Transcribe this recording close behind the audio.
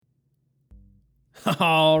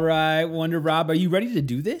All right, Wonder Rob, are you ready to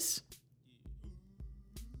do this?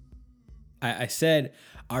 I said,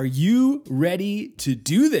 are you ready to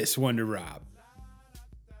do this, Wonder Rob?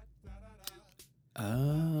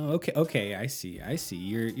 Oh, okay, I see.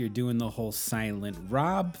 You're doing the whole silent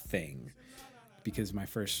Rob thing because my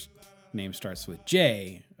first name starts with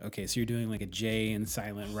J. Okay, so you're doing like a J and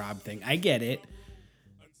silent Rob thing. I get it,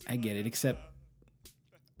 except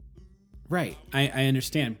right, I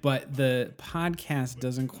understand, but the podcast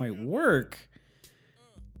doesn't quite work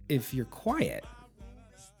if you're quiet.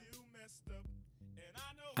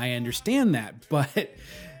 I understand that, but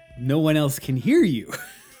no one else can hear you.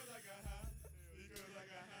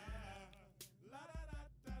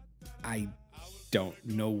 I don't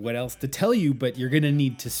know what else to tell you, but you're going to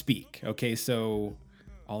need to speak. Okay, so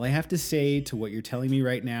all I have to say to what you're telling me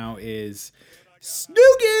right now is Snoogans!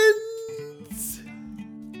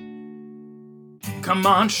 Come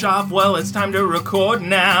on, Shop, well, it's time to record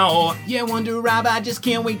now. Yeah, Wonder Rob, I just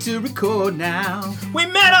can't wait to record now. We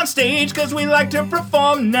met on stage cause we like to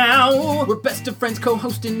perform now. We're best of friends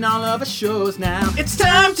co-hosting all of our shows now. It's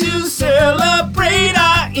time to celebrate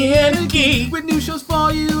our inner geek. With new shows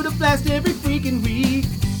for you to blast every freaking week.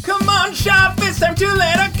 Come on, Shop, it's time to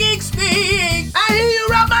let our geeks speak. I hear you,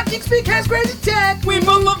 Rob, my geek speak has crazy tech. We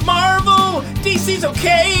both love Marvel, DC's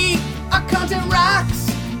okay. Our content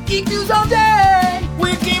rocks, geek news all day.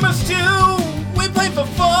 We're gamers too, we play for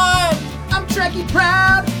fun. I'm Trekkie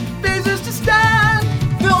proud, phasers to stand.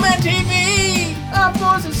 Film and TV, our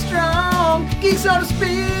force is strong. Geek so to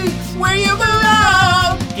speak, where you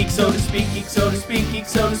belong. Geek so to speak, geek so to speak, geek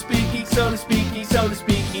so to speak, geek so to speak, geek so to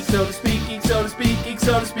speak, geek so to speak, geek so to speak, geek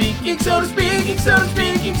so to speak, geek so to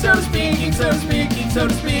speak, geek so to speak, geek so to speak, geek so to speak, geek so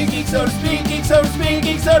to speak, geek so to speak, geek so to speak,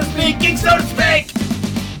 geek so to speak, geek so to speak.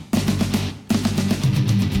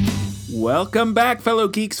 Welcome back, fellow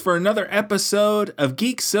geeks, for another episode of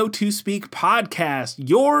Geek So To Speak podcast,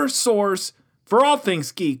 your source for all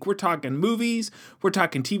things geek. We're talking movies, we're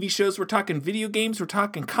talking TV shows, we're talking video games, we're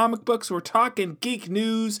talking comic books, we're talking geek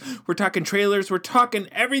news, we're talking trailers, we're talking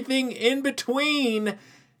everything in between.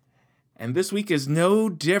 And this week is no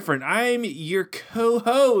different. I'm your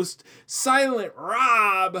co-host, Silent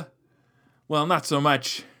Rob. Well, not so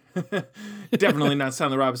much. Definitely not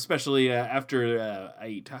Silent Rob, especially after I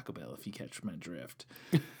eat Taco Bell, if you catch my drift.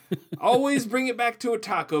 Always bring it back to a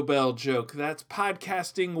Taco Bell joke. That's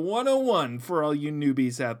podcasting 101 for all you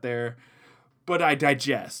newbies out there. But I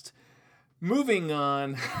digest. Moving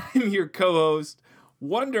on, I'm your co-host,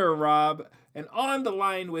 Wonder Rob, and on the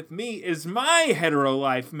line with me is my hetero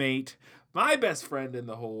life mate, my best friend in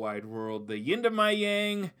the whole wide world, the yin to my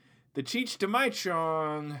yang, the cheech to my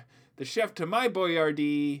chong, the chef to my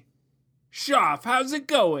boyardee, Shoff. How's it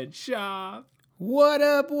going, Shoff? What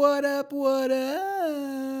up, what up, what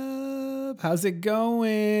up? How's it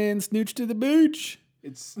going? Snooch to the booch.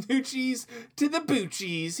 It's Snoochies to the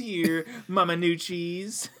Boochies here, Mama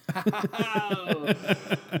Noochies.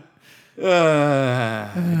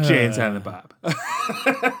 Jay and Silent Bob.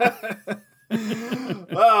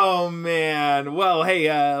 Oh, man. Well,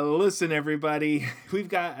 hey, listen, everybody. We've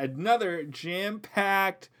got another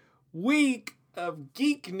jam-packed week of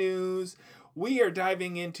geek news. We are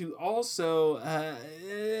diving into also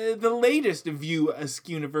the latest View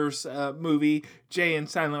Askewniverse movie, Jay and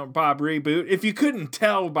Silent Bob Reboot. If you couldn't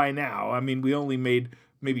tell by now, I mean, we only made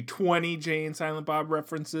maybe 20 Jay and Silent Bob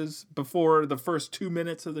references before the first 2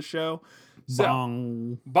 minutes of the show. So,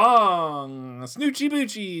 Bong. Snoochie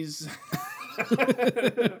Boochies.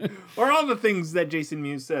 Or all the things that Jason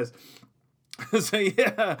Mewes says. So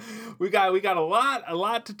yeah, we got a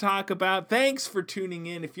lot to talk about. Thanks for tuning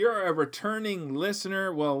in. If you're a returning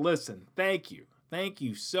listener, well, listen, thank you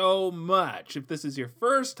so much. If this is your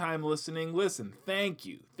first time listening, listen, thank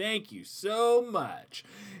you so much.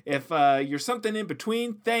 If you're something in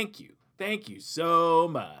between, thank you so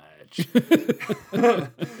much.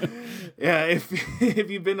 Yeah,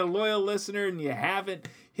 if you've been a loyal listener and you haven't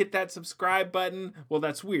hit that subscribe button, well,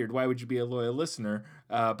 that's weird. Why would you be a loyal listener,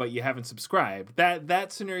 but you haven't subscribed?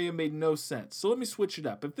 That scenario made no sense. So let me switch it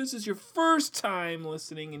up. If this is your first time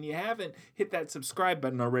listening and you haven't hit that subscribe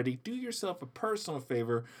button already, do yourself a personal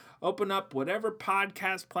favor. Open up whatever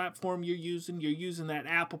podcast platform you're using. You're using that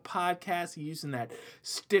Apple Podcast. You're using that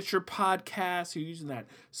Stitcher Podcast. You're using that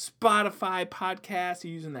Spotify Podcast.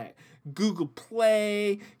 You're using that Google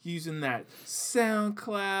Play. You're using that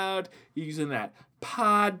SoundCloud. You're using that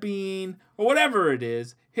Podbean, or whatever it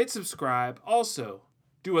is. Hit subscribe. Also,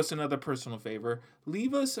 do us another personal favor.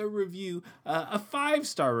 Leave us a review, a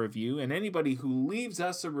 5-star review, and anybody who leaves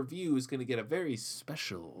us a review is going to get a very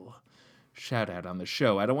special shout out on the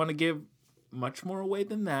show. I don't want to give much more away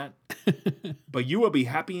than that. but you will be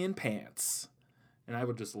happy in pants. And I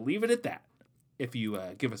will just leave it at that if you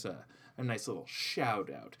give us a nice little shout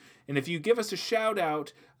out. And if you give us a shout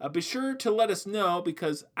out, be sure to let us know,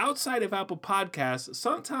 because outside of Apple Podcasts,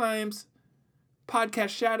 sometimes podcast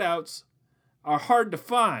shout outs are hard to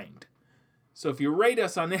find. So if you rate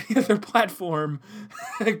us on any other platform,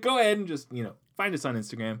 go ahead and just, find us on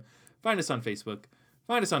Instagram, find us on Facebook,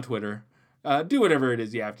 find us on Twitter. Do whatever it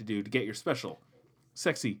is you have to do to get your special,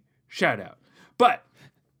 sexy shout out. But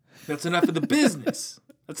that's enough of the business.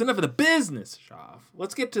 Shav.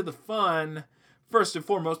 Let's get to the fun. First and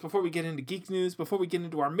foremost, before we get into geek news, before we get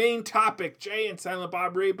into our main topic, Jay and Silent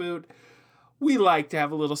Bob Reboot, we like to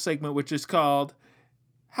have a little segment which is called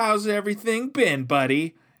How's Everything Been,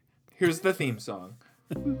 Buddy? Here's the theme song.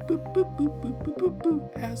 Boop, boop, boop, boop, boop, boop, boop,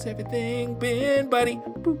 boop. How's everything been, buddy?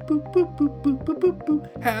 Boop, boop, boop, boop, boop, boop, boop,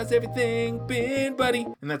 boop. How's everything been, buddy?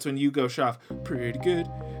 And that's when you go, Shav. Pretty good.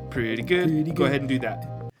 Go ahead and do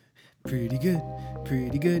that. Pretty good.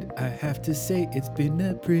 I have to say it's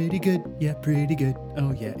been pretty good. Yeah, pretty good.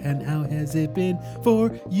 Oh, yeah. And how has it been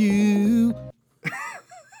for you?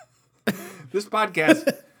 This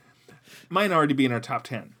podcast might already be in our top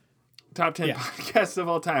 10. Top 10 podcasts of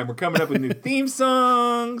all time. We're coming up with new theme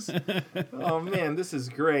songs. Oh, man, this is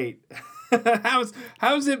great. How's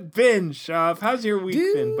it been, Shav? How's your week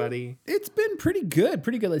been, buddy? It's been pretty good.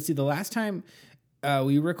 Let's see. The last time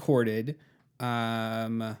we recorded,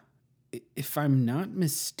 if I'm not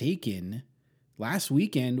mistaken, last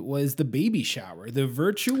weekend was the baby shower, the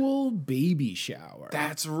virtual baby shower.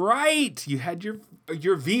 That's right. You had your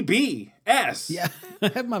VBS. Yeah, I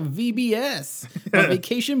had my VBS, my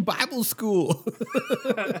Vacation Bible School.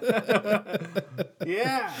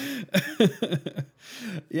 Yeah.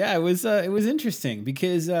 Yeah, it was interesting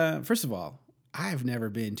because first of all, I've never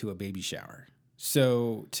been to a baby shower.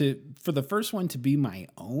 So for the first one to be my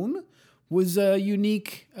own was a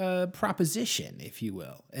unique proposition, if you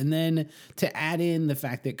will. And then to add in the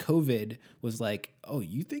fact that COVID was like, oh,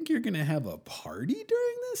 you think you're going to have a party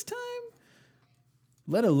during this time?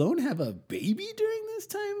 Let alone have a baby during this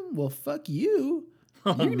time? Well, fuck you.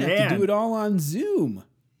 You're going to have to do it all on Zoom.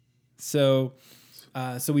 So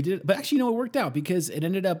we did it. But actually, it worked out because it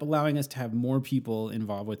ended up allowing us to have more people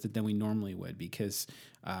involved with it than we normally would, because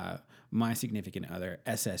my significant other,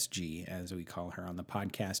 SSG, as we call her on the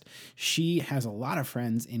podcast, she has a lot of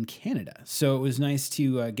friends in Canada. So it was nice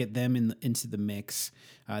to get them into the mix.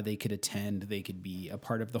 They could attend. They could be a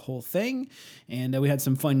part of the whole thing. And we had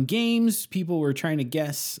some fun games. People were trying to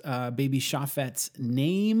guess baby Shafet's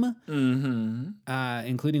name,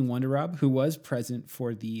 including Wonder Rob, who was present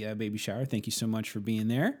for the baby shower. Thank you so much for being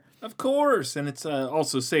there. Of course. And it's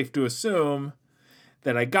also safe to assume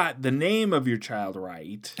that I got the name of your child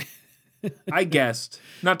right. I guessed,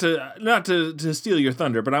 not to steal your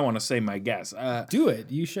thunder, but I want to say my guess. Do it.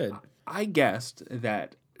 You should. I guessed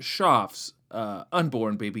that Shaf's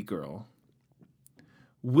unborn baby girl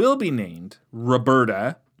will be named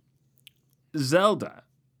Roberta Zelda,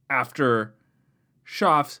 after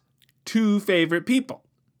Shaf's two favorite people,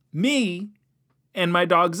 me and my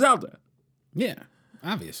dog Zelda. Yeah,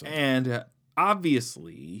 obviously. And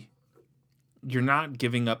obviously, you're not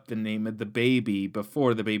giving up the name of the baby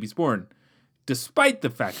before the baby's born, despite the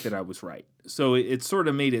fact that I was right. So it sort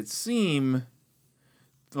of made it seem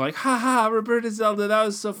like, haha, Roberta Zelda, that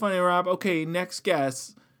was so funny, Rob. Okay, next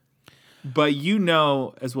guess. But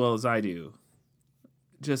as well as I do,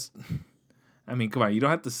 come on, you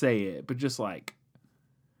don't have to say it, but just like,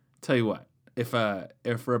 tell you what,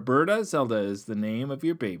 if Roberta Zelda is the name of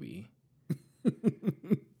your baby,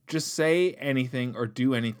 just say anything or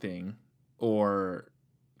do anything or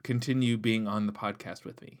continue being on the podcast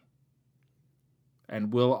with me.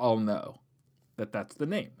 And we'll all know that that's the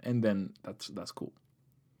name. And then that's cool.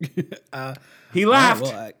 He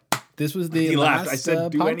laughed. This was the last I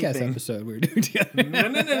said, do podcast anything. episode we were doing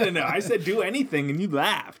together. No. I said do anything, and you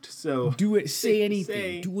laughed. So do it. Say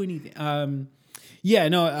anything. Do anything.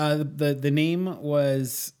 The name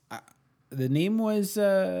was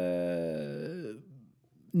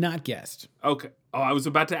not guessed. Okay. Oh, I was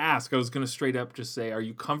about to ask. I was going to straight up just say, are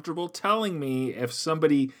you comfortable telling me if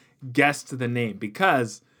somebody guessed the name?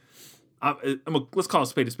 Because let's call a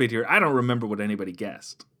spade here. I don't remember what anybody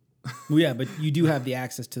guessed. Well, yeah, but you do have the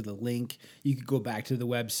access to the link. You could go back to the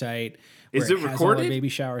website. Is it has recorded? All our baby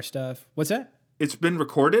shower stuff. What's that? It's been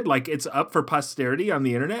recorded? Like it's up for posterity on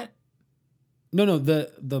the internet? No.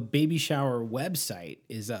 The baby shower website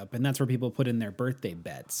is up, and that's where people put in their birthday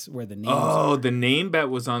bets. Where the names are. The name bet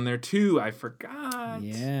was on there too. I forgot.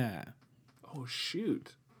 Yeah. Oh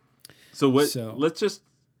shoot. So let's just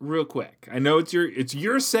real quick. I know it's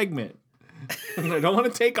your segment. And I don't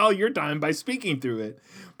want to take all your time by speaking through it,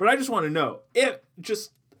 but I just want to know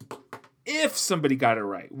if somebody got it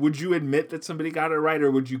right, would you admit that somebody got it right,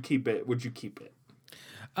 or would you keep it?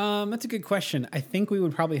 That's a good question. I think we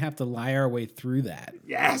would probably have to lie our way through that.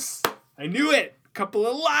 Yes, I knew it. Couple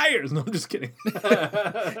of liars. No, I'm just kidding.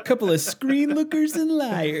 Couple of screen lookers and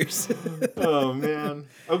liars. Oh man.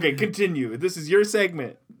 Okay, continue. This is your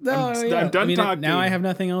segment. No, I'm done talking. Now I have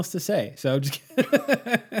nothing else to say. So I'm just kidding.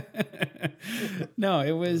 No,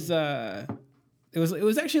 it was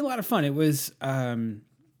actually a lot of fun. It was I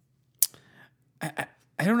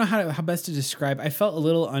don't know how best to describe. I felt a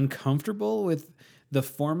little uncomfortable with the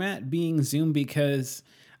format being Zoom because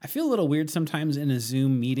I feel a little weird sometimes in a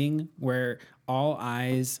Zoom meeting where all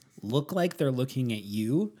eyes look like they're looking at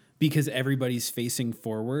you because everybody's facing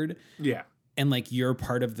forward. Yeah. And like you're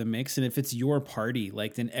part of the mix. And if it's your party,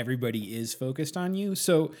 like then everybody is focused on you.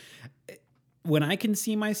 So when I can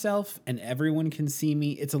see myself and everyone can see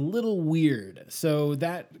me, it's a little weird. So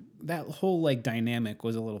that whole like dynamic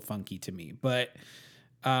was a little funky to me. But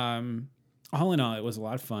all in all, it was a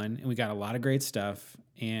lot of fun and we got a lot of great stuff.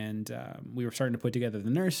 And we were starting to put together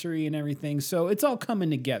the nursery and everything. So it's all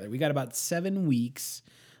coming together. We got about 7 weeks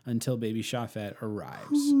until baby Shafet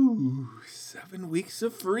arrives. Ooh, 7 weeks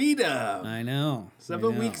of freedom. I know.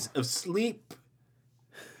 7 weeks of sleep.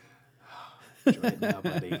 Enjoy it now,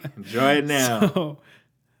 buddy. Enjoy it now. So,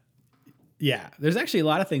 yeah, there's actually a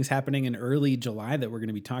lot of things happening in early July that we're going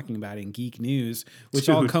to be talking about in Geek News, which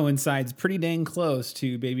all coincides pretty dang close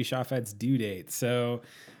to baby Shafet's due date. So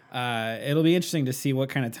it'll be interesting to see what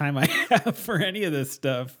kind of time I have for any of this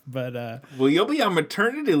stuff. But well, you'll be on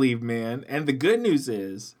maternity leave, man. And the good news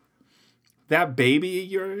is that baby of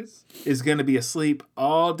yours is going to be asleep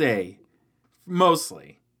all day,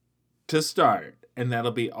 mostly, to start. And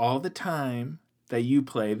that'll be all the time that you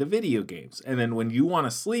play the video games. And then when you want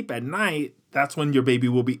to sleep at night, that's when your baby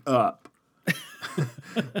will be up.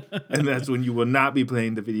 And that's when you will not be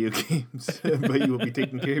playing the video games, but you will be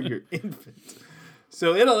taking care of your infant.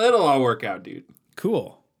 So it'll all work out, dude.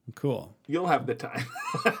 Cool. You'll have the time.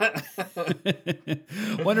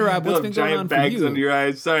 Wonder, Rob, what's been going on for you? Giant bags under your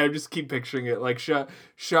eyes. Sorry, I just keep picturing it. Like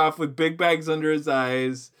Shaf with big bags under his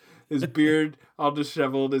eyes, his beard all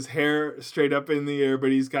disheveled, his hair straight up in the air, but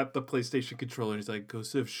he's got the PlayStation controller. He's like,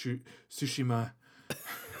 Ghost of Tsushima.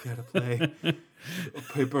 Gotta play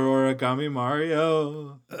Paper Origami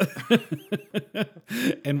Mario.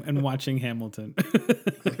 and watching Hamilton.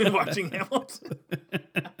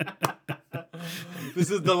 This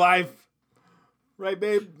is the life. Right,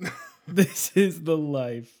 babe? This is the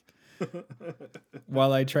life.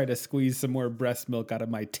 While I try to squeeze some more breast milk out of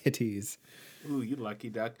my titties. Ooh, you lucky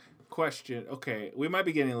duck. Question. Okay, we might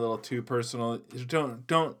be getting a little too personal. You don't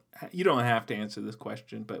have to answer this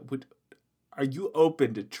question, but are you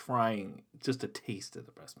open to trying just a taste of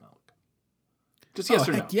the breast milk? Just yes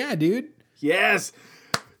or no? Yeah, dude. Yes.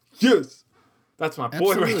 That's my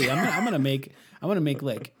boy right there. I'm gonna make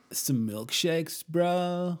like some milkshakes,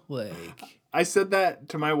 bro. Like I said that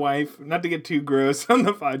to my wife, not to get too gross on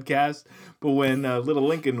the podcast, but when little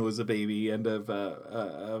Lincoln was a baby and of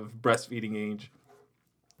breastfeeding age,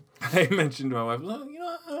 I mentioned to my wife, well,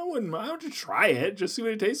 I would try it, just see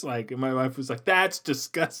what it tastes like. And my wife was like, that's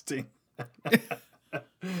disgusting.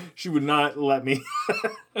 She would not let me.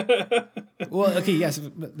 Well, okay, yes,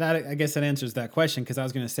 I guess that answers that question, because I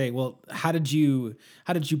was going to say, well, how did you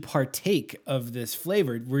partake of this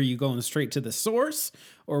flavor? Were you going straight to the source,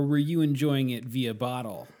 or were you enjoying it via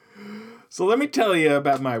bottle? So let me tell you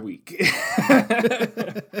about my week.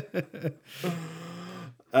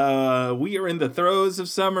 We are in the throes of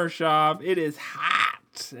summer, Shav. It is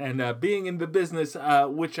hot, and being in the business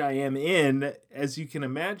which I am in, as you can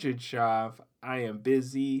imagine, Shav, I am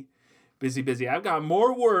busy. I've got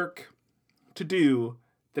more work to do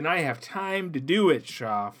than I have time to do it,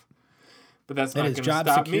 Shav. But that's not going to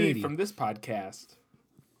stop me from this podcast.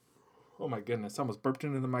 Oh my goodness, I almost burped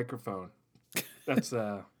into the microphone. That's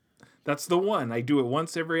the one. I do it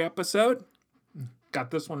once every episode.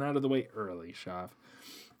 Got this one out of the way early, Shav.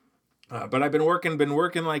 But I've been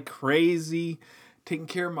working like crazy, taking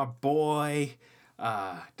care of my boy.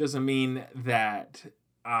 Doesn't mean that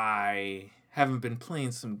I haven't been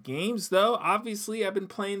playing some games, though. Obviously, I've been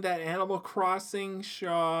playing that Animal Crossing,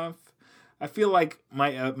 Shav. I feel like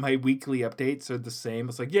my weekly updates are the same.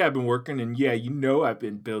 It's like, yeah, I've been working, and yeah, I've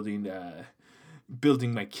been building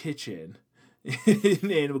my kitchen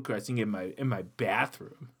in Animal Crossing in my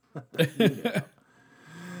bathroom.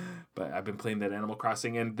 But I've been playing that Animal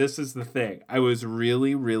Crossing, and this is the thing. I was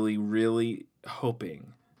really, really, really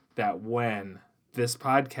hoping that when this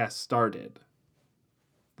podcast started,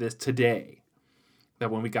 this today, that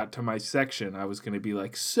when we got to my section, I was going to be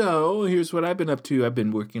like, so here's what I've been up to. I've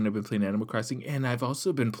been playing Animal Crossing, and I've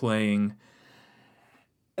also been playing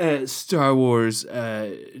Star Wars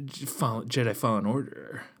Jedi Fallen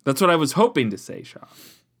Order. That's what I was hoping to say, Shaw.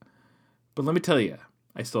 But let me tell you,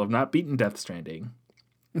 I still have not beaten Death Stranding.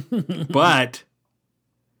 But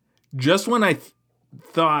just when I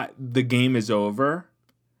thought the game is over,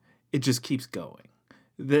 it just keeps going.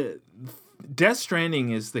 The Death Stranding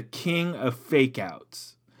is the king of fake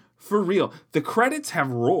outs. For real. The credits have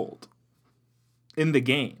rolled in the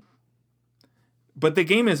game. But the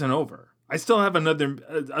game isn't over. I still have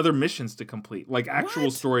other missions to complete, like actual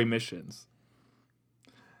story missions.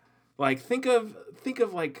 Like think of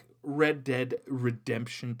like Red Dead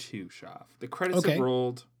Redemption 2, Shav. The credits have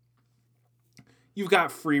rolled. You've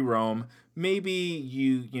got free roam. Maybe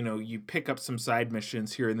you pick up some side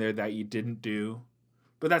missions here and there that you didn't do.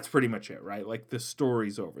 But that's pretty much it, right? Like the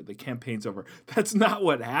story's over, the campaign's over. That's not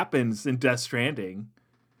what happens in Death Stranding.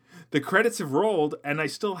 The credits have rolled and I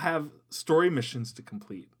still have story missions to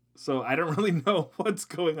complete. So I don't really know what's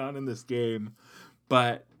going on in this game,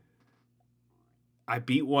 but I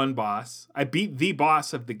beat one boss. I beat the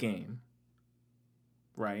boss of the game,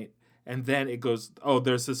 right? And then it goes, oh,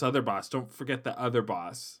 there's this other boss. Don't forget the other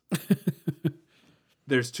boss.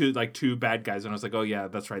 There's two bad guys. And I was like, oh, yeah,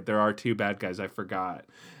 that's right. There are two bad guys. I forgot.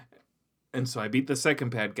 And so I beat the second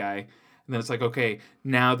bad guy. And then it's like, okay,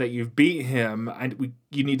 now that you've beat him,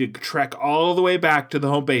 you need to trek all the way back to the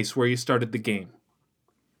home base where you started the game.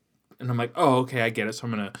 And I'm like, oh, okay, I get it. So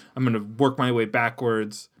I'm gonna work my way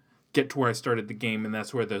backwards, get to where I started the game, and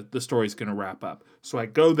that's where the story's gonna wrap up. So I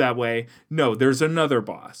go that way. No, there's another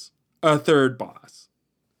boss, a third boss,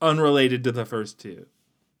 unrelated to the first two.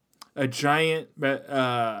 A giant,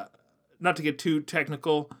 not to get too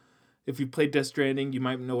technical, if you played Death Stranding, you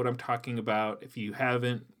might know what I'm talking about. If you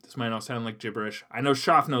haven't, this might all sound like gibberish. I know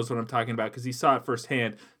Schaff knows what I'm talking about because he saw it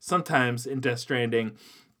firsthand. Sometimes in Death Stranding,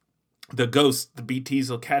 the ghosts, the BTs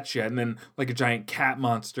will catch you, and then like a giant cat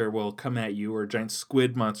monster will come at you, or a giant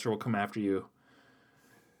squid monster will come after you.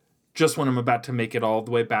 Just when I'm about to make it all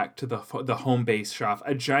the way back to the home base, Schaff,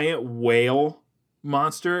 a giant whale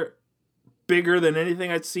monster, bigger than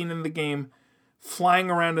anything I'd seen in the game, flying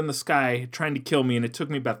around in the sky trying to kill me, and it took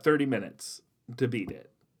me about 30 minutes to beat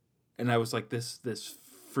it. And I was like, this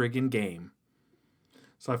friggin' game.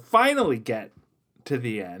 So I finally get to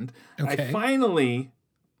the end. Okay. I finally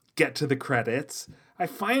get to the credits. I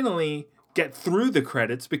finally get through the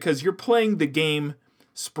credits because you're playing the game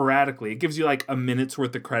sporadically. It gives you like a minute's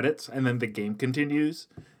worth of credits, and then the game continues.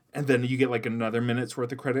 And then you get like another minute's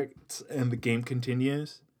worth of credits, and the game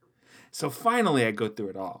continues. So finally I go through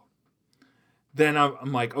it all. Then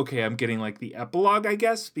I'm like, okay, I'm getting like the epilogue, I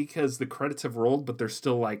guess, because the credits have rolled, but there's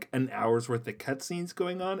still like an hour's worth of cutscenes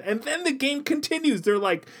going on. And then the game continues. They're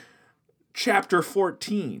like, chapter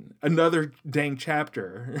 14, another dang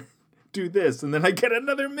chapter. Do this. And then I get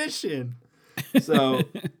another mission. So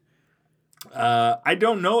I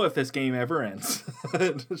don't know if this game ever ends.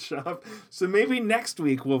 So maybe next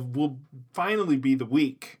week will finally be the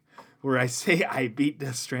week where I say I beat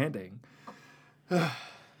Death Stranding.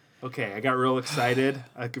 Okay, I got real excited.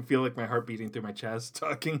 I could feel like my heart beating through my chest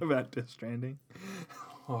talking about Death Stranding.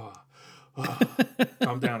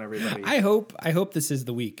 Calm down, everybody. I hope this is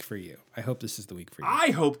the week for you. I hope this is the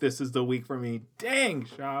week for me. Dang,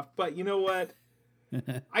 Schaff. But you know what?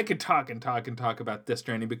 I could talk about Death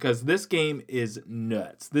Stranding because this game is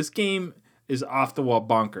nuts. This game is off the wall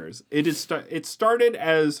bonkers. It started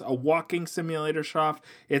as a walking simulator, Schaff.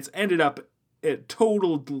 It's ended up a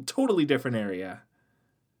totally different area.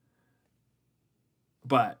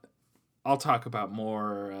 But I'll talk about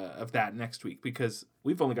more of that next week because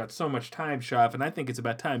we've only got so much time, Schaff, and I think it's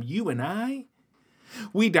about time you and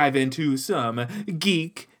we dive into some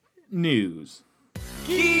geek news.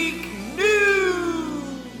 Geek news!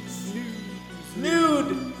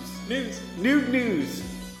 News!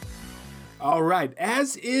 All right,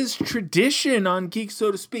 as is tradition on Geek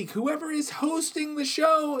So to Speak, whoever is hosting the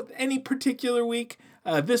show any particular week,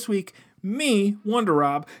 this week, me, Wonder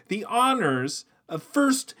Rob, the honors of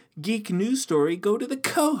first geek news story go to the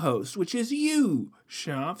co-host, which is you,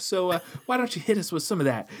 Schaff. So why don't you hit us with some of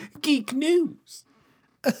that geek news?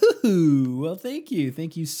 Ooh, well, thank you.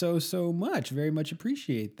 Thank you so much. Very much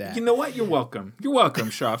appreciate that. You know what? You're welcome. You're welcome,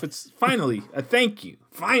 Schaff. It's finally a thank you.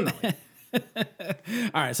 Finally. All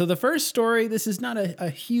right, so the first story, this is not a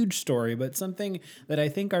huge story, but something that I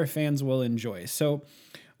think our fans will enjoy. So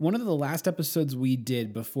one of the last episodes we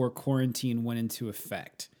did before quarantine went into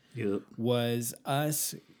effect was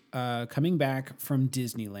us coming back from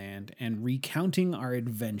Disneyland and recounting our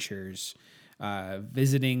adventures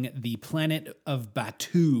visiting the planet of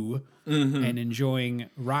Batuu and enjoying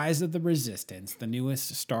Rise of the Resistance, the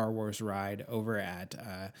newest Star Wars ride over at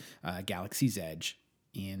Galaxy's Edge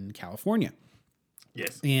in California.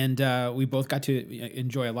 Yes. And we both got to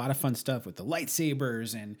enjoy a lot of fun stuff with the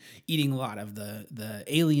lightsabers and eating a lot of the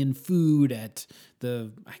alien food at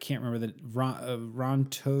I can't remember the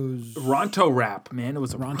Ronto wrap, man. It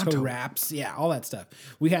was a Ronto wraps. Yeah, all that stuff.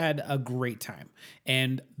 We had a great time.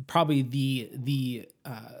 And probably the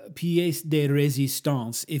pièce de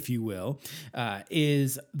résistance, if you will,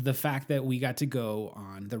 is the fact that we got to go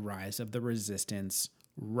on the Rise of the Resistance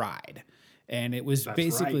ride. And it was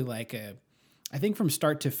basically like I think from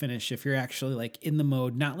start to finish, if you're actually like in the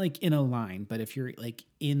mode, not like in a line, but if you're like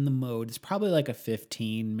in the mode, it's probably like a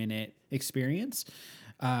 15-minute experience.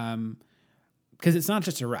 Because it's not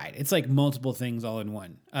just a ride. It's like multiple things all in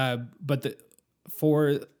one. But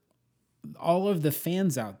for all of the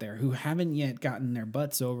fans out there who haven't yet gotten their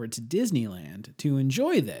butts over to Disneyland to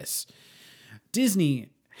enjoy this,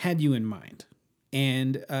 Disney had you in mind.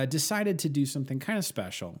 And decided to do something kind of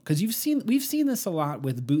special because we've seen this a lot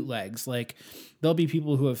with bootlegs. Like there'll be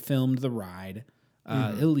people who have filmed the ride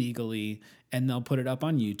illegally, and they'll put it up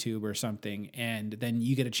on YouTube or something, and then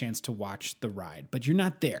you get a chance to watch the ride, but you're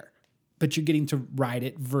not there, but you're getting to ride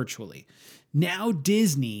it virtually. Now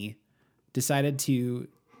Disney decided to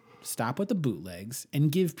stop with the bootlegs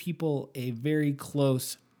and give people a very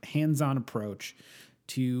close, hands-on approach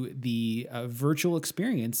to the virtual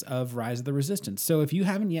experience of Rise of the Resistance. So if you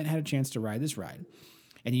haven't yet had a chance to ride this ride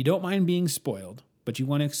and you don't mind being spoiled, but you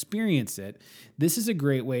want to experience it, this is a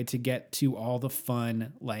great way to get to all the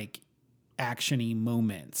fun, like action-y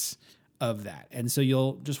moments of that. And so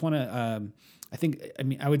you'll just want to,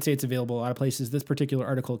 I would say it's available a lot of places. This particular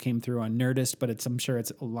article came through on Nerdist, but I'm sure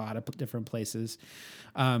it's a lot of different places.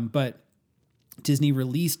 But Disney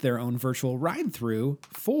released their own virtual ride through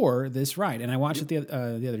for this ride. And I watched it the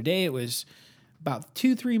other day. It was about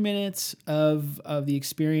 2-3 minutes of the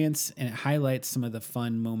experience, and it highlights some of the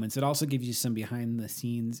fun moments. It also gives you some behind the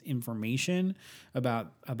scenes information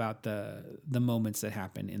about the moments that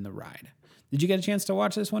happen in the ride. Did you get a chance to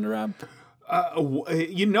watch this one, Rob?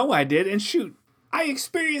 I did. And shoot, I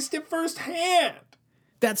experienced it firsthand.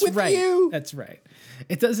 That's right. You. That's right.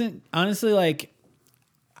 It doesn't, honestly, like,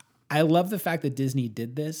 I love the fact that Disney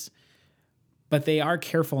did this, but they are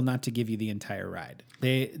careful not to give you the entire ride.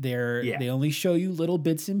 They only show you little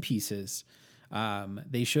bits and pieces.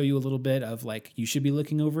 They show you a little bit of like, you should be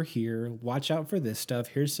looking over here. Watch out for this stuff.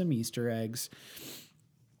 Here's some Easter eggs.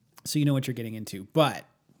 So you know what you're getting into. But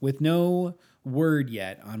with no word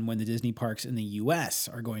yet on when the Disney parks in the U.S.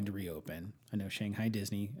 are going to reopen. I know Shanghai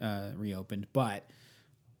Disney reopened, but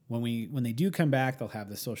when they do come back, they'll have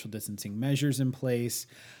the social distancing measures in place.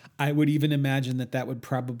 I would even imagine that would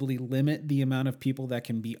probably limit the amount of people that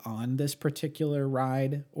can be on this particular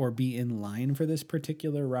ride or be in line for this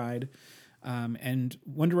particular ride. And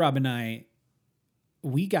Wonder Rob and I,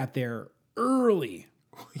 we got there early.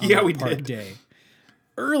 Yeah, we did.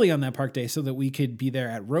 Early on that park day so that we could be there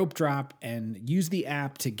at rope drop and use the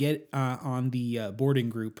app to get on the boarding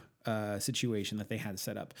group situation that they had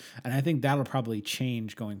set up. And I think that'll probably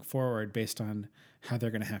change going forward based on how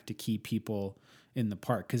they're going to have to keep people in the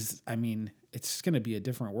park. Because, I mean, it's going to be a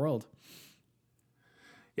different world.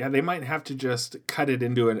 Yeah, they might have to just cut it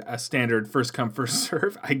into a standard first come, first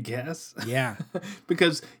serve, I guess. Yeah.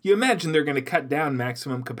 Because you imagine they're going to cut down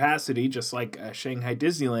maximum capacity, just like Shanghai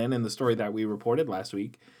Disneyland in the story that we reported last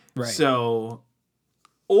week. Right. So,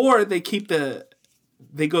 or they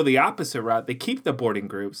go the opposite route. They keep the boarding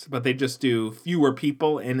groups, but they just do fewer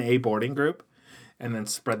people in a boarding group and then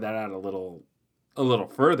spread that out a little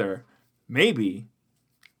further, maybe.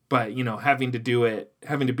 But, having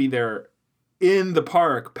to be there in the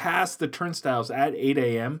park past the turnstiles at 8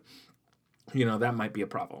 a.m., that might be a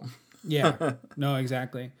problem. Yeah, no,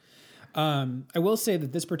 exactly. I will say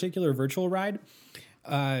that this particular virtual ride,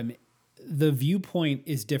 the viewpoint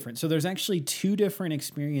is different. So there's actually 2 different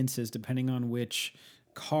experiences depending on which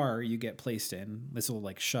car you get placed in. This little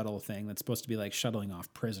like shuttle thing that's supposed to be like shuttling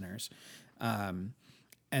off prisoners. And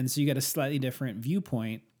so you get a slightly different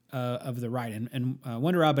viewpoint of the ride. And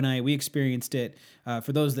Wonder Rob and I, we experienced it.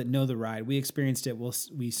 For those that know the ride, we experienced it.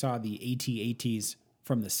 We saw the AT-ATs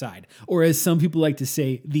from the side. Or as some people like to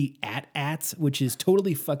say, the AT-ATs, which is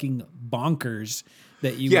totally fucking bonkers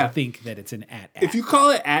that you would think that it's an AT-AT. If you call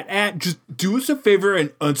it AT-AT, just do us a favor and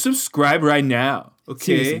unsubscribe right now. Okay?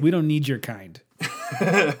 Seriously, we don't need your kind.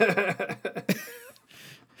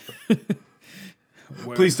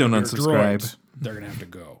 Please don't unsubscribe. Droids, they're going to have to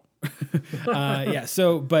go. Yeah.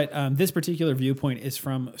 So, but this particular viewpoint is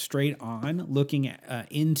from straight on, looking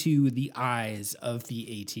into the eyes of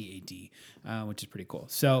the AT-AT, which is pretty cool.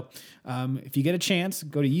 So, if you get a chance,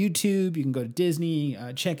 go to YouTube. You can go to Disney,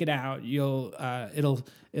 check it out. It'll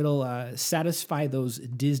satisfy those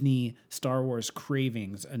Disney Star Wars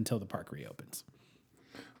cravings until the park reopens.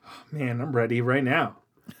 Man, I'm ready right now.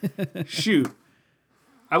 Shoot.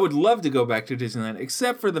 I would love to go back to Disneyland,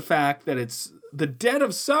 except for the fact that it's the dead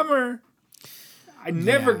of summer. I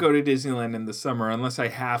never go to Disneyland in the summer unless I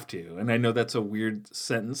have to. And I know that's a weird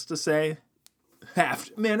sentence to say. I have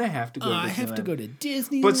to go to Disneyland. I have to go to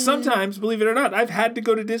Disneyland. But sometimes, believe it or not, I've had to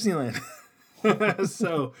go to Disneyland.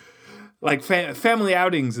 So, like family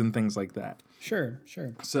outings and things like that. Sure.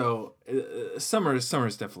 So, summer is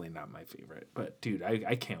definitely not my favorite. But, dude,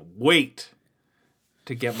 I can't wait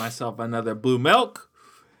to get myself another blue milk.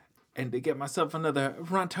 And to get myself another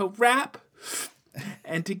Ronto wrap.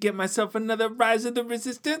 And to get myself another Rise of the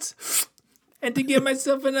Resistance. And to get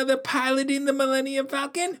myself another Piloting the Millennium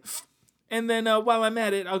Falcon. And then while I'm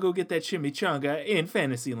at it, I'll go get that chimichanga in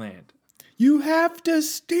Fantasyland. You have to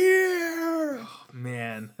steer. Oh,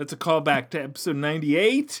 man, that's a callback to episode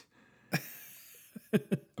 98.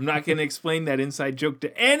 I'm not going to explain that inside joke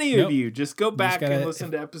to any of you. Just go back and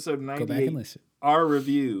listen to episode 98. Go back and listen. Our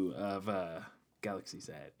review of Galaxy's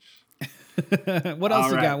Edge. What else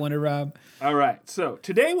you got, Wonder Rob? All right. So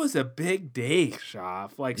today was a big day,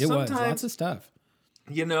 Shoff. Like it sometimes, was lots of stuff.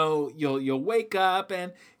 You know, you'll wake up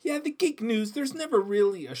and the geek news. There's never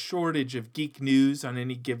really a shortage of geek news on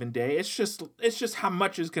any given day. It's just how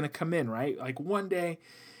much is going to come in, right? Like one day,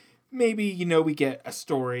 maybe we get a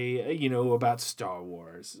story about Star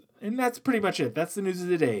Wars, and that's pretty much it. That's the news of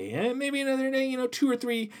the day. And maybe another day, 2 or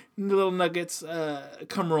 3 little nuggets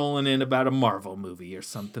come rolling in about a Marvel movie or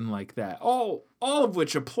something like that. All of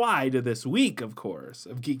which apply to this week, of course,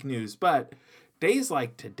 of geek news, but. Days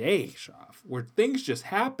like today, Shoff, where things just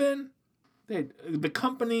happen, the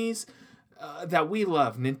companies that we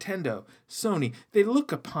love, Nintendo, Sony, they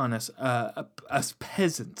look upon us, us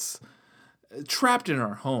peasants, trapped in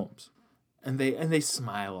our homes, and they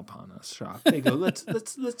smile upon us, Shoff. They go,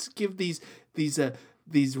 let's give these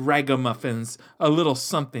ragamuffins a little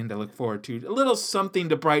something to look forward to, a little something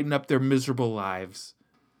to brighten up their miserable lives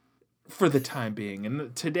for the time being.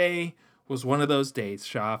 And today was one of those days,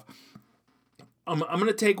 Shoff. I'm going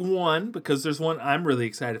to take one because there's one I'm really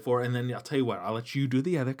excited for. And then I'll tell you what, I'll let you do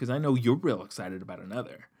the other because I know you're real excited about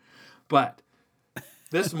another. But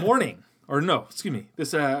this morning,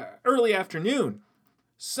 this early afternoon,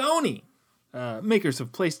 Sony, makers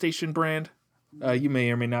of PlayStation brand, you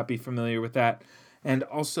may or may not be familiar with that. And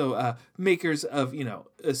also makers of,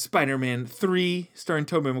 Spider-Man 3 starring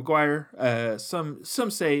Tobey Maguire. Some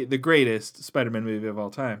say the greatest Spider-Man movie of all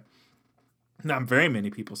time. Not very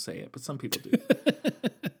many people say it, but some people do.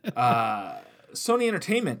 Sony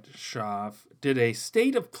Entertainment, Shoff, did a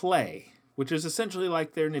State of Play, which is essentially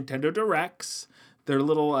like their Nintendo Directs, their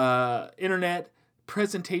little internet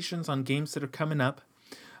presentations on games that are coming up.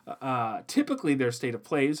 Typically, their State of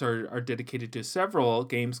Plays are dedicated to several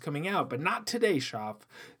games coming out, but not today, Shoff.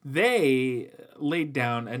 They laid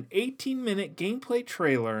down an 18-minute gameplay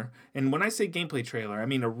trailer, and when I say gameplay trailer, I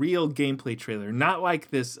mean a real gameplay trailer, not like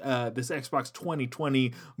this Xbox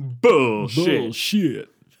 2020 bullshit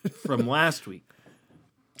from last week.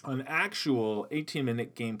 An actual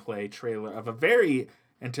 18-minute gameplay trailer of a very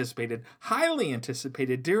anticipated, highly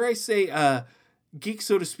anticipated, dare I say, Geek,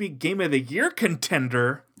 so to speak, Game of the Year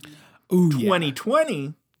contender,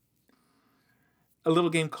 2020, a little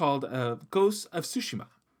game called Ghost of Tsushima.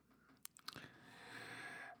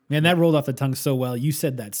 Man, that rolled off the tongue so well. You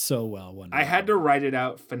said that so well. I had to write it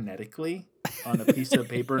out phonetically on a piece of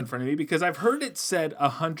paper in front of me because I've heard it said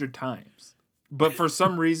 100 times. But for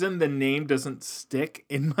some reason, the name doesn't stick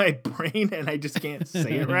in my brain and I just can't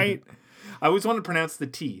say it right. I always want to pronounce the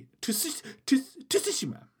T.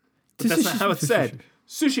 Tsushima. But that's not how it's said.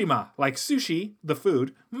 Tsushima, like sushi, the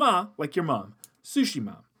food. Ma, like your mom.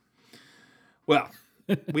 Tsushima. Well,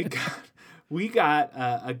 we got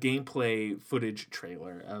a gameplay footage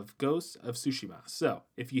trailer of Ghost of Tsushima. So,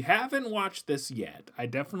 if you haven't watched this yet, I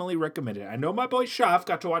definitely recommend it. I know my boy Shoff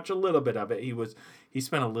got to watch a little bit of it. He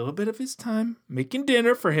spent a little bit of his time making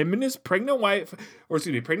dinner for him and his pregnant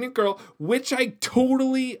pregnant girl, which I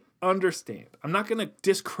totally understand. I'm not going to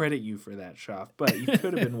discredit you for that, Shoff, but you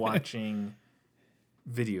could have been watching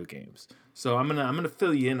video games. So I'm gonna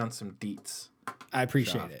fill you in on some deets. I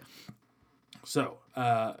appreciate it. So,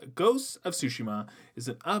 Ghost of Tsushima is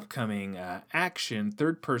an upcoming action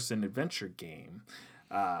third-person adventure game.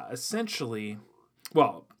 Essentially,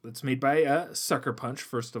 well, it's made by Sucker Punch.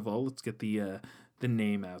 First of all, let's get the the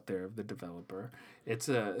name out there of the developer. It's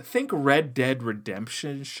think Red Dead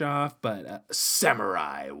Redemption, Shoff, but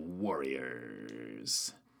Samurai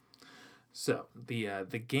Warriors. So the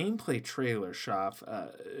gameplay trailer, Shoff,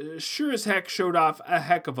 sure as heck showed off a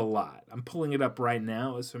heck of a lot. I'm pulling it up right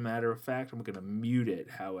now. As a matter of fact, I'm going to mute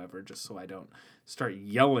it, however, just so I don't start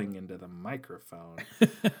yelling into the microphone.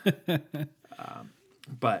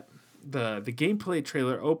 But the gameplay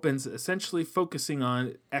trailer opens essentially focusing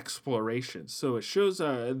on exploration. So it shows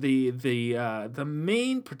the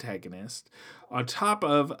main protagonist on top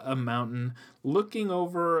of a mountain, looking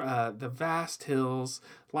over the vast hills,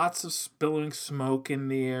 lots of spilling smoke in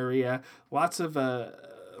the area, lots of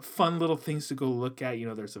fun little things to go look at. You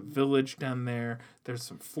know, there's a village down there, there's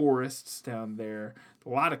some forests down there, a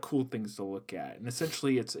lot of cool things to look at. And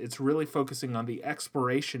essentially it's really focusing on the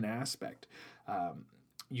exploration aspect.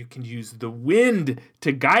 You can use the wind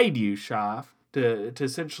to guide you, Shoff, to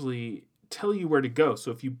essentially tell you where to go. So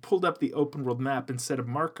if you pulled up the open world map and set a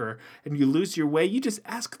marker and you lose your way, you just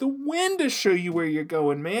ask the wind to show you where you're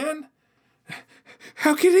going, man.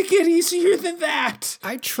 How can it get easier than that?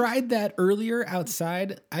 I tried that earlier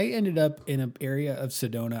outside. I ended up in an area of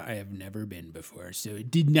Sedona I have never been before, so it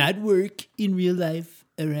did not work in real life.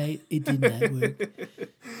 All right, it did not work.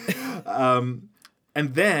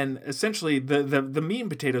 And then, essentially, the meat and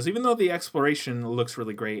potatoes, even though the exploration looks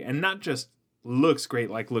really great, and not just looks great,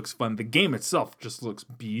 like looks fun, the game itself just looks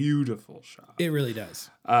beautiful, Sean. It really does.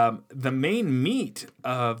 The main meat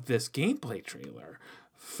of this gameplay trailer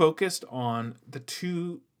focused on the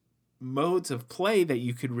two modes of play that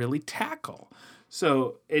you could really tackle.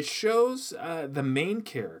 So it shows the main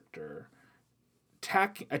character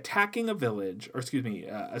attacking a village, or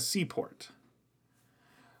a seaport.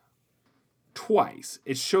 Twice.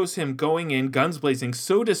 It shows him going in, guns blazing,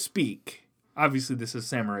 so to speak. Obviously, this is a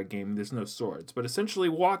samurai game. There's no swords. But essentially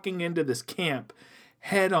walking into this camp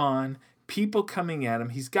head on, people coming at him.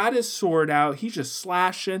 He's got his sword out. He's just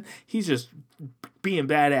slashing. He's just being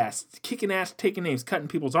badass. Kicking ass, taking names, cutting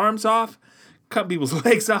people's arms off, cutting people's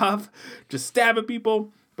legs off, just stabbing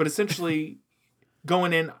people. But essentially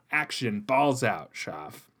going in action, balls out,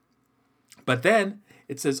 Shoff. But then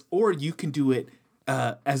it says, or you can do it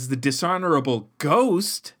as the dishonorable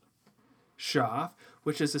ghost, Shoff,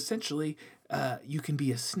 which is essentially you can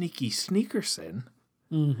be a sneaky sneakerson,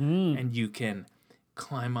 and you can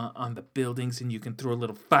climb on the buildings, and you can throw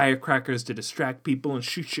little firecrackers to distract people and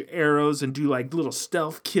shoot your arrows and do like little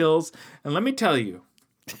stealth kills. And let me tell you,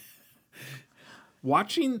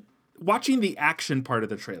 watching the action part of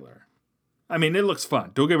the trailer, I mean, it looks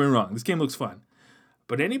fun. Don't get me wrong. This game looks fun.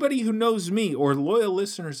 But anybody who knows me or loyal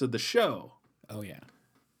listeners of the show, oh yeah,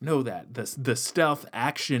 know that the stealth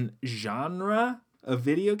action genre of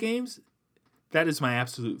video games, that is my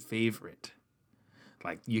absolute favorite.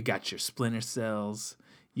 Like, you got your Splinter Cells,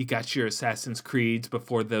 you got your Assassin's Creeds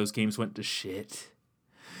before those games went to shit.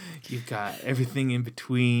 You got everything in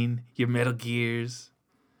between, your Metal Gears.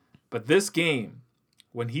 But this game,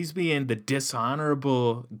 when he's being the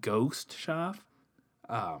dishonorable ghost, Shoff,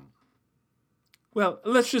 well,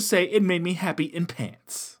 let's just say it made me happy in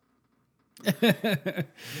pants. It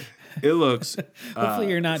looks hopefully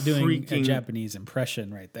you're not doing a Japanese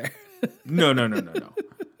impression right there. No.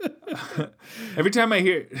 Every time I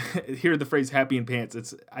hear the phrase happy in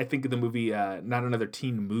pants, I think of the movie Not Another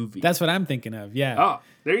Teen Movie. That's what I'm thinking of. Yeah. Oh,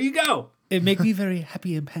 there you go. It make me very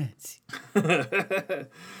happy in pants. But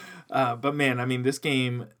man, I mean, this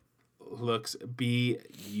game looks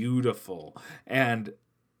beautiful. And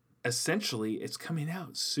essentially, it's coming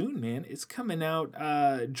out soon, man. It's coming out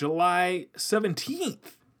July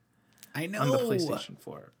 17th. I know. On the PlayStation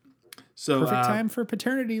 4. So perfect time for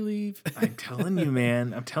paternity leave. I'm telling you,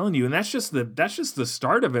 man. I'm telling you. And that's just the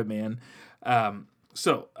start of it, man.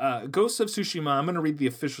 So Ghost of Tsushima, I'm going to read the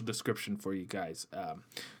official description for you guys.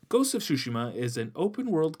 Ghost of Tsushima is an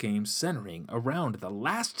open-world game centering around the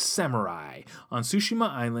last samurai on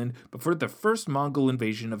Tsushima Island before the first Mongol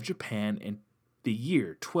invasion of Japan in the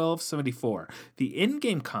year 1274. The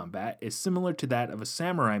in-game combat is similar to that of a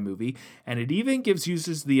samurai movie, and it even gives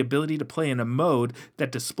users the ability to play in a mode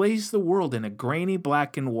that displays the world in a grainy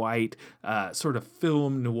black and white sort of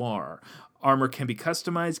film noir. Armor can be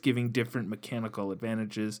customized, giving different mechanical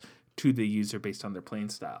advantages to the user based on their playing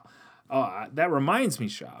style. That reminds me,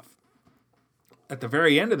 Shoff. At the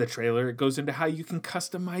very end of the trailer, it goes into how you can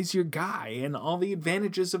customize your guy and all the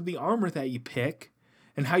advantages of the armor that you pick,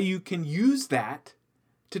 and how you can use that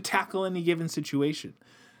to tackle any given situation.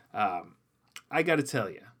 I got to tell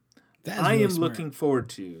you, I am looking forward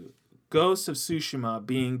to Ghost of Tsushima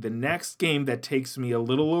being the next game that takes me a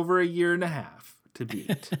little over a year and a half to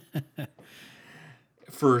beat.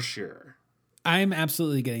 For sure. I'm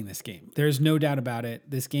absolutely getting this game. There's no doubt about it.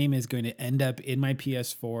 This game is going to end up in my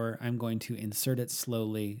PS4. I'm going to insert it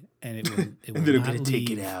slowly, and it will. It will And then I'm not going to take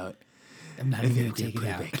leave. it out. I'm not And even then going to take it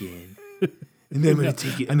out. back in. And then I'm going to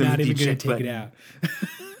take it. I'm And not then even going going to take it out.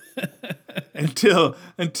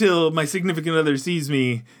 until my significant other sees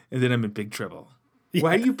me, and then I'm in big trouble. Yeah.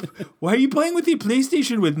 Why are you playing with your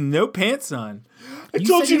PlayStation with no pants on? I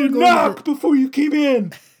told you to knock before you came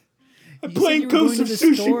in. I'm playing Ghost of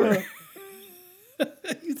Tsushima.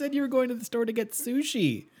 You said you were going to the store to get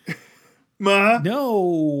sushi. Ma?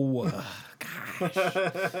 No.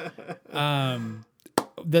 Gosh.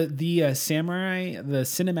 The samurai, the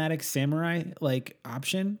cinematic samurai like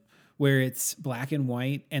option where it's black and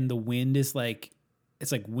white and the wind is like,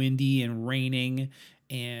 it's like windy and raining,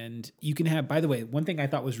 and you can have, by the way, one thing I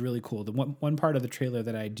thought was really cool. The one part of the trailer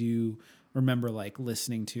that I do remember like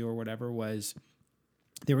listening to or whatever was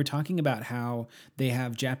they were talking about how they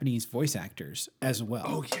have Japanese voice actors as well.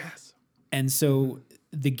 Oh, yes. And so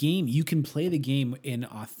the game, you can play the game in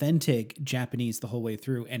authentic Japanese the whole way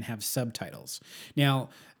through and have subtitles. Now,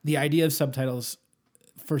 the idea of subtitles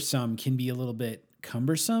for some can be a little bit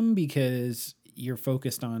cumbersome because you're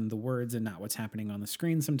focused on the words and not what's happening on the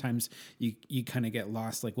screen. Sometimes you kind of get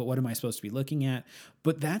lost, like, what am I supposed to be looking at?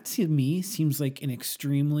 But that to me seems like an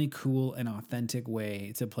extremely cool and authentic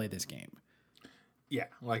way to play this game. Yeah,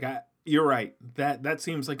 like you're right. That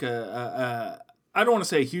seems like a I don't want to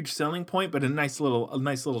say a huge selling point, but a nice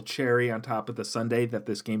little cherry on top of the sundae that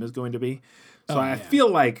this game is going to be. So I feel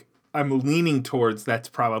like I'm leaning towards that's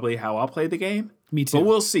probably how I'll play the game. Me too. But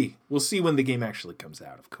we'll see. We'll see when the game actually comes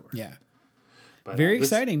out, of course. Yeah. But, very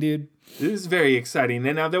exciting, dude. This is very exciting.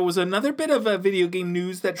 And now there was another bit of video game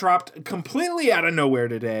news that dropped completely out of nowhere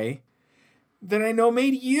today that I know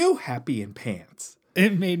made you happy in pants.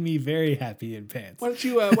 It made me very happy in pants. Why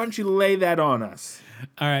don't you lay that on us?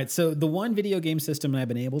 All right. So the one video game system I've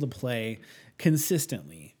been able to play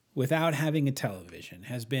consistently without having a television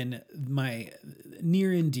has been my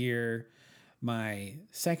near and dear, my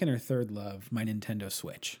second or third love, my Nintendo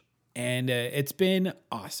Switch. And it's been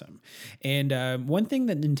awesome. And one thing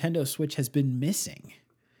that Nintendo Switch has been missing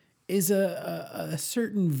is a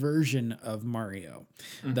certain version of Mario.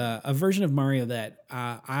 A version of Mario that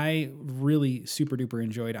I really super duper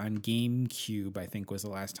enjoyed on GameCube, I think was the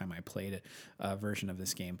last time I played a version of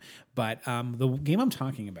this game. But the game I'm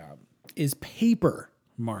talking about is Paper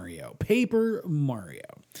Mario. Paper Mario.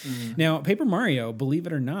 Now, Paper Mario, believe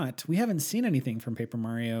it or not, we haven't seen anything from Paper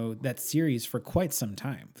Mario, that series, for quite some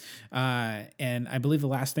time. And I believe the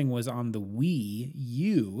last thing was on the Wii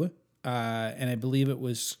U. And I believe it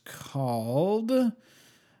was called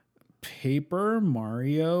Paper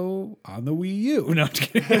Mario on the Wii U. No, I'm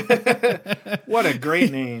just kidding. What a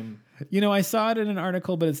great name. You know, I saw it in an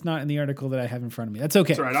article, but it's not in the article that I have in front of me. That's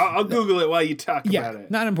okay. That's right. I'll Google it while you talk about it.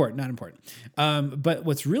 Not important. But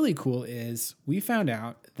what's really cool is we found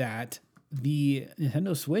out that the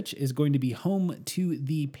Nintendo Switch is going to be home to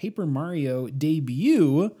the Paper Mario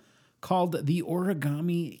debut called The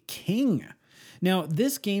Origami King. Now,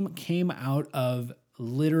 this game came out of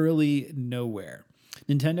literally nowhere.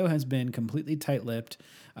 Nintendo has been completely tight-lipped.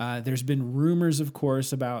 There's been rumors, of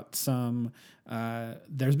course, about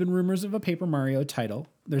there's been rumors of a Paper Mario title.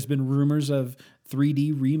 There's been rumors of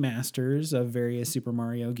 3D remasters of various Super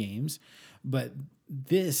Mario games. But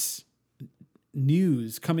this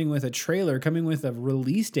news coming with a trailer, coming with a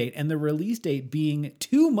release date, and the release date being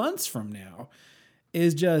 2 months from now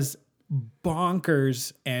is just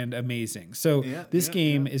bonkers and amazing. So this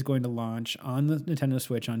game is going to launch on the Nintendo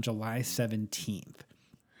Switch on July 17th.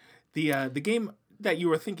 The game that you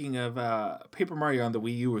were thinking of, Paper Mario on the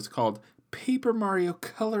Wii U, was called Paper Mario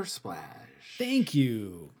Color Splash. Thank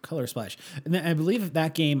you. Color Splash. And I believe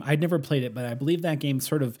that game, I'd never played it, but I believe that game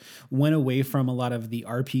sort of went away from a lot of the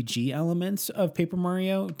RPG elements of Paper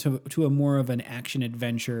Mario to a more of an action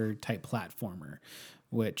adventure type platformer.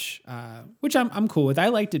 Which I'm cool with. I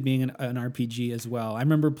liked it being an RPG as well. I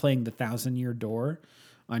remember playing the 1,000-Year Door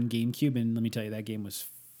on GameCube, and let me tell you, that game was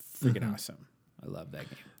freaking awesome. I love that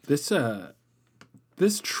game.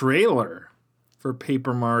 This trailer for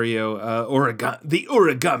Paper Mario The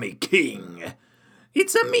Origami King.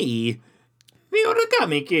 It's a me, the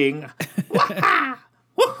Origami King.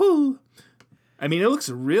 Woohoo! I mean, it looks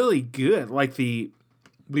really good. Like the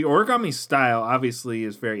origami style obviously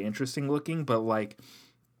is very interesting looking, but like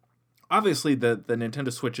obviously the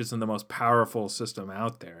Nintendo Switch isn't the most powerful system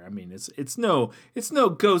out there. I mean, it's no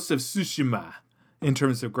Ghost of Tsushima in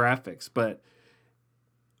terms of graphics, but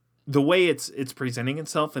the way it's presenting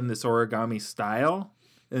itself in this origami style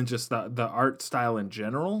and just the art style in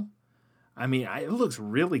general, I mean, it looks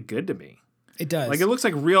really good to me. It does. Like, it looks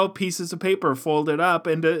like real pieces of paper folded up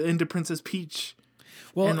into Princess Peach.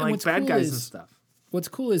 Well, and like bad guys and stuff. What's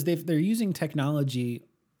cool is they're using technology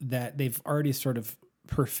that they've already sort of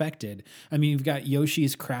perfected. I mean, you've got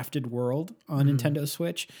Yoshi's Crafted World on Nintendo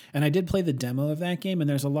Switch, and I did play the demo of that game, and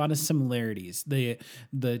there's a lot of similarities. The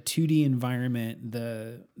 2D environment,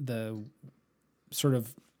 the sort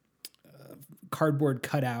of cardboard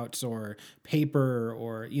cutouts or paper,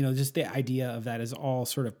 or just the idea of that is all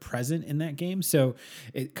sort of present in that game. So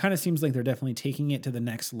it kind of seems like they're definitely taking it to the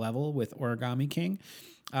next level with Origami King.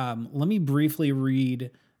 Let me briefly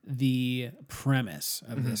read the premise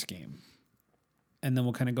of this game, and then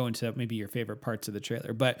we'll kind of go into maybe your favorite parts of the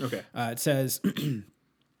trailer. But it says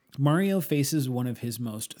Mario faces one of his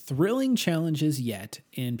most thrilling challenges yet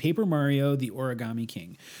in Paper Mario: The Origami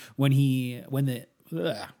King, when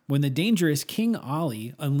the dangerous King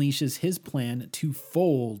Ollie unleashes his plan to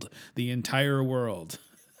fold the entire world.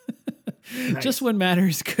 Nice. Just when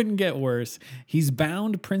matters couldn't get worse, he's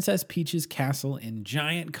bound Princess Peach's castle in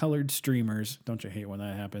giant colored streamers. Don't you hate when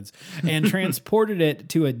that happens? And transported it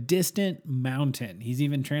to a distant mountain. He's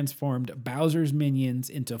even transformed Bowser's minions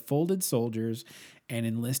into folded soldiers and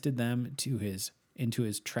enlisted them into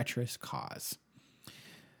his treacherous cause.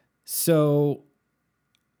 So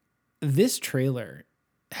this trailer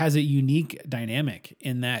has a unique dynamic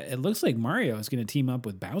in that it looks like Mario is going to team up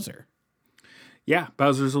with Bowser. Yeah,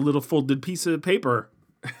 Bowser's a little folded piece of paper.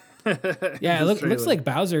 Yeah, it looks like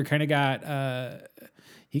Bowser kind of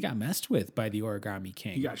got messed with by the Origami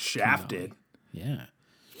King. He got shafted. Yeah.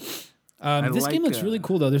 This game looks really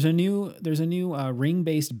cool though. There's a new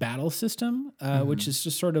ring-based battle system, which is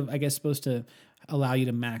just sort of, I guess, supposed to allow you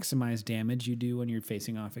to maximize damage you do when you're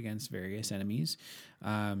facing off against various enemies.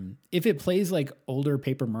 If it plays like older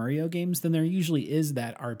Paper Mario games, then there usually is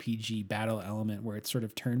that RPG battle element where it's sort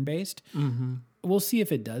of turn-based. We'll see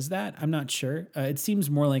if it does that. I'm not sure. It seems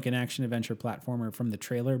more like an action-adventure platformer from the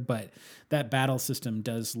trailer, but that battle system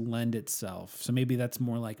does lend itself. So maybe that's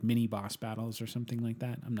more like mini boss battles or something like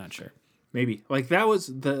that. I'm not sure. Maybe. Like that was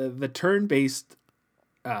the turn-based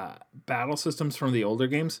battle systems from the older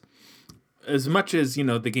games. As much as,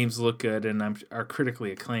 the games look good and are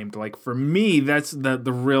critically acclaimed, like for me, that's the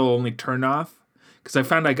real only turnoff, because I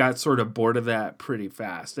found I got sort of bored of that pretty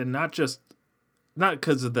fast, and not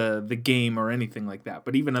because of the game or anything like that,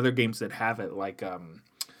 but even other games that have it, like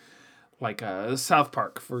South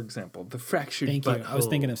Park, for example, the fractured. Thank you. I was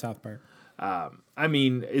thinking of South Park. I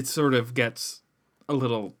mean, it sort of gets a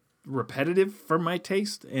little repetitive for my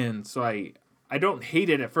taste, and so I don't hate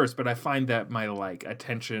it at first, but I find that my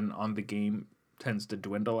attention on the game tends to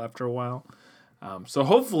dwindle after a while. So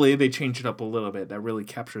hopefully they change it up a little bit. That really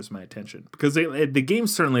captures my attention, because the game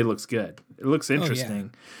certainly looks good. It looks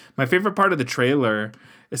interesting. My favorite part of the trailer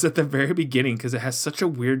is at the very beginning, because it has such a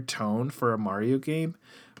weird tone for a Mario game,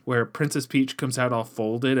 where Princess Peach comes out all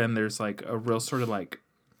folded and there's like a real sort of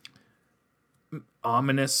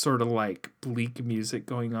ominous sort of bleak music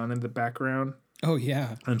going on in the background. Oh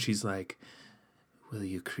yeah. And she's like, "Will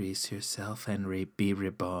you crease yourself and be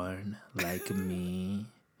reborn like me?"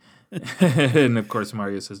 And of course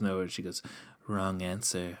Mario says no, and she goes, "Wrong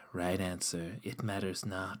answer, right answer. It matters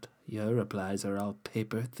not. Your replies are all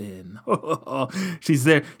paper thin." She's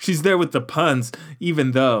there with the puns,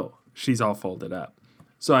 even though she's all folded up.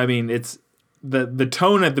 So I mean, it's the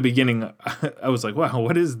tone at the beginning. I was like, wow,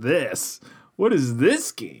 what is this? What is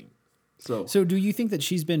this game? So do you think that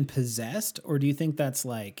she's been possessed, or do you think that's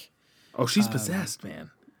like? Oh, she's possessed,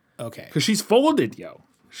 man. Okay. Because she's folded, yo.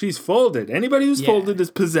 She's folded. Anybody who's folded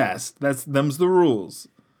is possessed. Them's the rules.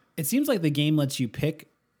 It seems like the game lets you pick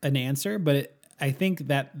an answer, but I think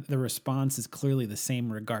that the response is clearly the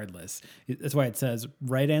same regardless. That's why it says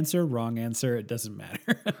right answer, wrong answer. It doesn't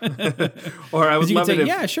matter. Or I would you love could say, it if,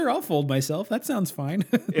 yeah, sure, I'll fold myself. That sounds fine.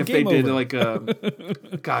 If they did like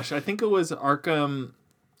gosh, I think it was Arkham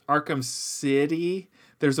City.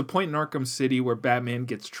 There's a point in Arkham City where Batman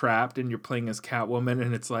gets trapped and you're playing as Catwoman,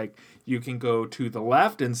 and it's like you can go to the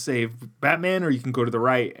left and save Batman, or you can go to the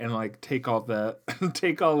right and take all the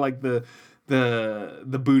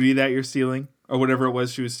the booty that you're stealing, or whatever it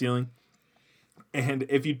was she was stealing. And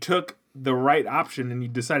if you took the right option and you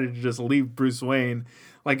decided to just leave Bruce Wayne,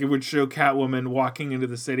 it would show Catwoman walking into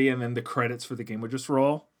the city, and then the credits for the game would just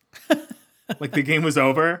roll. The game was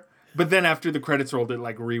over. But then after the credits rolled, it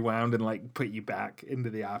rewound and put you back into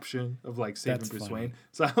the option of saving Bruce Wayne.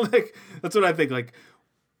 So that's what I think.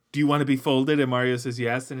 Do you want to be folded? And Mario says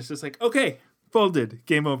yes, and it's just okay, folded,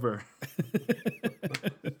 game over.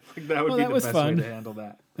 That would be the best way to handle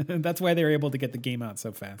that. That's why they were able to get the game out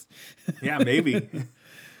so fast. Yeah, maybe.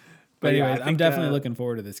 But anyways, I'm definitely looking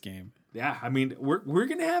forward to this game. Yeah, I mean, we're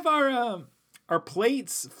gonna have our our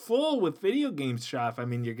plates full with video games, Shaf. I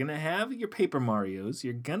mean, you're going to have your Paper Marios.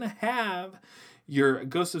 You're going to have your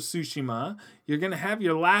Ghost of Tsushima. You're going to have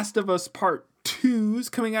your Last of Us Part 2s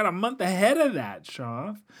coming out a month ahead of that,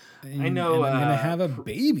 Shaf. I know. And I'm going to have a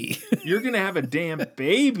baby. You're going to have a damn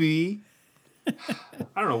baby.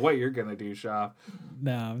 I don't know what you're going to do, Shaf.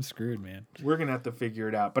 Nah, I'm screwed, man. We're going to have to figure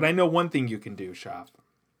it out. But I know one thing you can do, Shaf.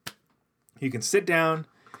 You can sit down.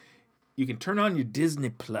 You can turn on your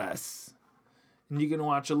Disney Plus. And you can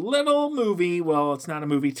watch a little movie. Well, it's not a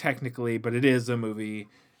movie technically, but it is a movie.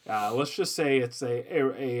 Let's just say it's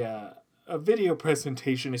a video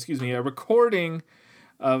presentation, a recording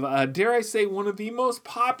of, dare I say, one of the most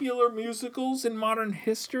popular musicals in modern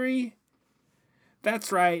history.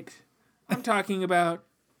 That's right. I'm talking about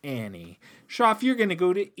Annie. Shoff, you're going to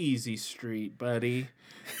go to Easy Street, buddy.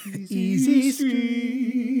 Easy Street.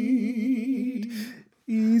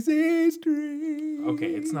 Easy Street.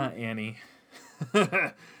 Okay, it's not Annie.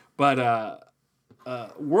 But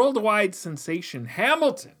worldwide sensation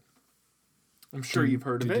Hamilton. I'm sure you've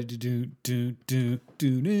heard of it.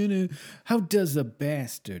 How does a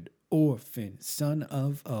bastard orphan, son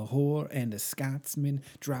of a whore and a Scotsman,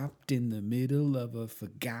 dropped in the middle of a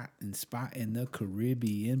forgotten spot in the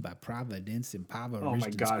Caribbean by Providence, impoverished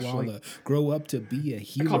and squalor, grow up to be a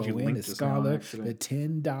hero and a scholar, the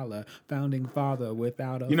 $10 founding father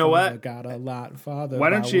without a father got a lot farther. Why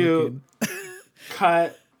don't you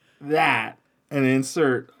cut that and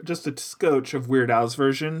insert just a scotch of Weird Al's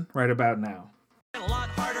version right about now? A lot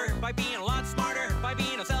harder by being a lot smarter, by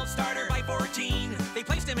being a self-starter. By 14, they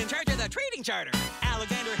placed him in charge of the trading charter.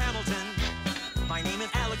 Alexander Hamilton. My name is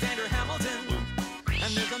Alexander Hamilton.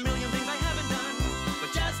 And there's a million things I haven't done.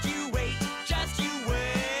 But just you wait, just you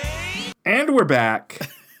wait. And we're back.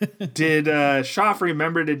 Did Shoff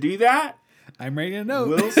remember to do that? I'm ready to know.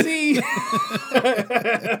 We'll see.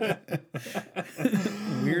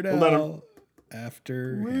 Weird Al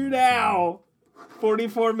after Weird Al.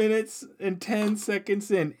 44 minutes and 10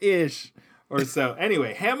 seconds in ish or so.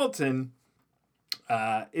 Anyway, Hamilton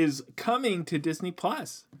is coming to Disney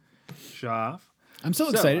Plus. Shoff. I'm so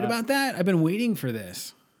excited about that. I've been waiting for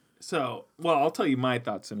this. So, well, I'll tell you my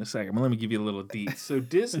thoughts in a second, but let me give you a little deets. So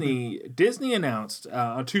Disney announced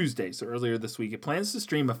on Tuesday, so earlier this week, it plans to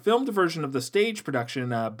stream a filmed version of the stage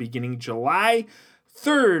production beginning July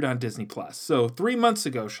 3rd on Disney Plus. So 3 months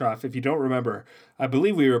ago, Shoff, if you don't remember, I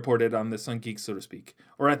believe we reported on this on Geek So to Speak,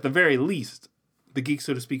 or at the very least, the Geek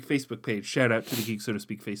So to Speak Facebook page. Shout out to the Geek So to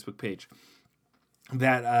Speak Facebook page.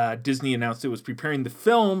 That Disney announced it was preparing the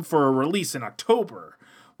film for a release in October.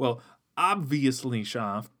 Well, obviously,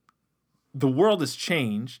 Shoff, the world has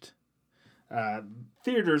changed.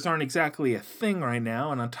 Theaters aren't exactly a thing right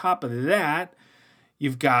now, and on top of that,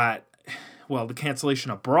 you've got the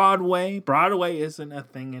cancellation of Broadway. Broadway isn't a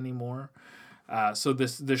thing anymore. So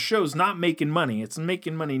the show's not making money. It's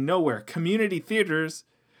making money nowhere. Community theaters,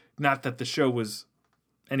 not that the show was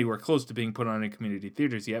anywhere close to being put on in community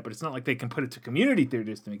theaters yet, but it's not like they can put it to community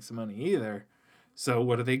theaters to make some money either. So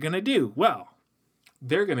what are they going to do? Well,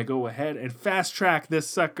 they're going to go ahead and fast track this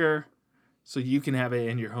sucker so you can have it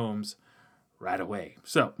in your homes right away.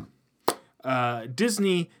 So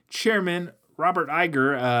Disney chairman Robert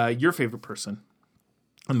Iger, your favorite person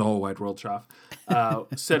in the whole wide world, Shoff,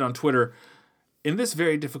 said on Twitter, "In this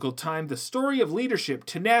very difficult time, the story of leadership,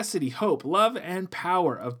 tenacity, hope, love, and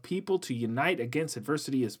power of people to unite against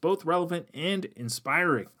adversity is both relevant and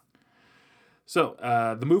inspiring." So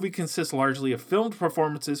the movie consists largely of filmed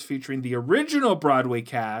performances featuring the original Broadway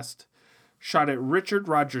cast, shot at Richard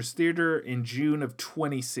Rodgers Theater in June of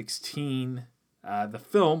 2016. The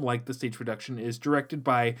film, like the stage production, is directed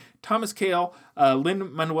by Thomas Kail,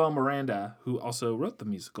 Lin-Manuel Miranda, who also wrote the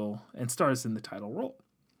musical and stars in the title role.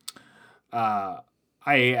 I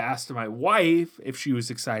asked my wife if she was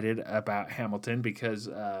excited about Hamilton because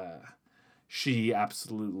she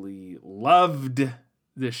absolutely loved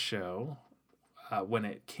this show when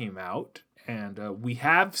it came out, and we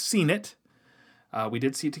have seen it. We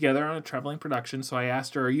did see it together on a traveling production, so I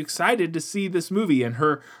asked her, "Are you excited to see this movie?" And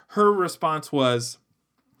her response was,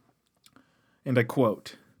 and I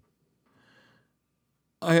quote,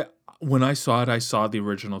 "When I saw it, I saw the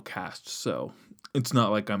original cast, so it's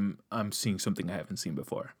not like I'm seeing something I haven't seen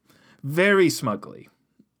before." Very smugly.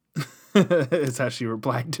 Is how she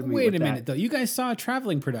replied to me. Wait a minute, though. You guys saw a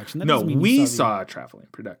traveling production. That No, we saw a traveling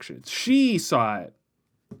production. She saw it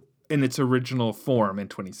in its original form in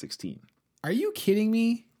 2016. Are you kidding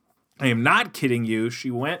me? I am not kidding you. She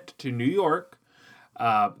went to New York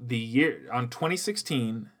the year on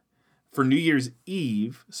 2016 for New Year's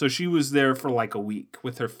Eve. So she was there for like a week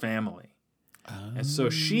with her family. And so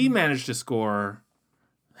she managed to score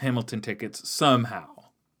Hamilton tickets somehow.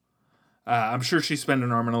 I'm sure she spent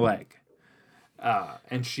an arm and a leg.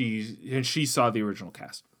 And she saw the original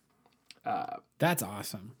cast. That's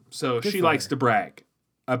awesome. So Good she for likes her. to brag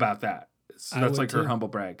about that. So I that's would like her too. humble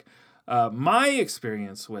brag. My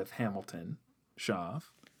experience with Hamilton, Shav,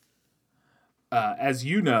 as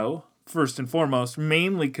you know, first and foremost,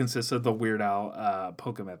 mainly consists of the Weird Al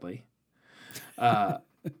polka medley.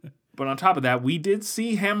 But on top of that, we did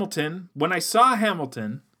see Hamilton. When I saw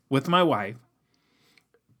Hamilton with my wife,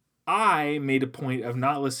 I made a point of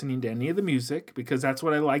not listening to any of the music because that's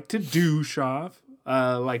what I like to do, Shav.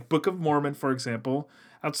 Like Book of Mormon, for example.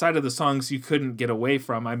 Outside of the songs you couldn't get away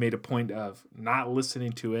from, I made a point of not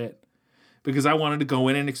listening to it because I wanted to go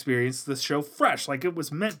in and experience the show fresh, like it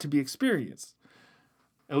was meant to be experienced.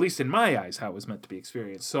 At least in my eyes, how it was meant to be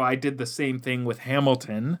experienced. So I did the same thing with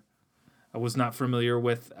Hamilton. I was not familiar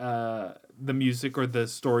with the music or the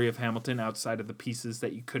story of Hamilton outside of the pieces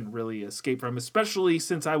that you couldn't really escape from, especially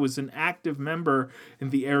since I was an active member in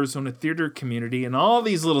the Arizona theater community, and all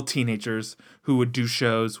these little teenagers who would do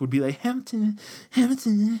shows would be like, Hamilton,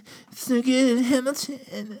 Hamilton, it's so good,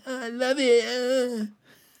 Hamilton, I love it.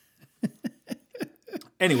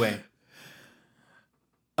 Anyway,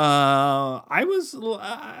 I was,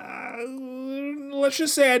 let's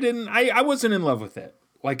just say I wasn't in love with it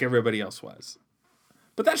like everybody else was.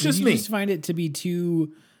 But that's just Did me. you just find it to be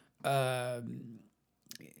too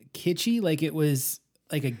kitschy? Like it was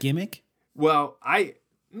like a gimmick? Well,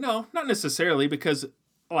 no, not necessarily, because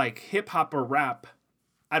like hip hop or rap,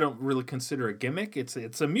 I don't really consider a gimmick. It's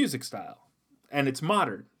a music style, and it's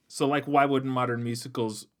modern. So like, why wouldn't modern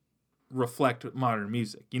musicals reflect modern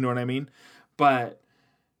music? You know what I mean? But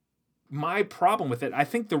my problem with it, I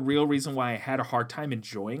think the real reason why I had a hard time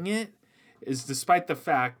enjoying it is despite the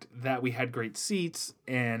fact that we had great seats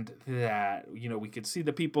and that, you know, we could see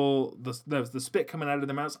the people, the spit coming out of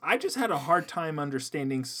their mouths, I just had a hard time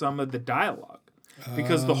understanding some of the dialogue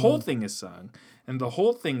because the whole thing is sung and the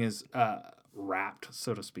whole thing is rapped,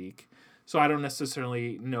 so to speak. So I don't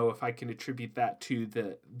necessarily know if I can attribute that to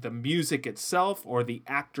the music itself or the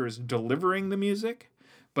actors delivering the music,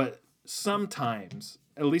 but sometimes,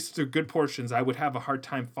 at least through good portions, I would have a hard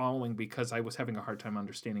time following because I was having a hard time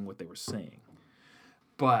understanding what they were saying.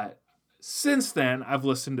 But since then, I've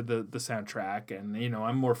listened to the soundtrack, and you know,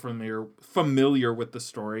 I'm more familiar with the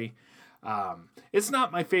story. It's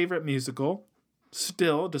not my favorite musical,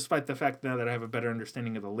 still, despite the fact now that I have a better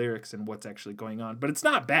understanding of the lyrics and what's actually going on. But it's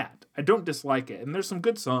not bad. I don't dislike it, and there's some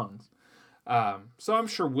good songs. So I'm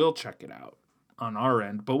sure we'll check it out on our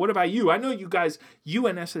end. But what about you? I know you guys, you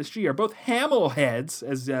and SSG are both Hamill heads,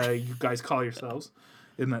 as you guys call yourselves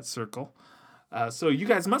in that circle. So you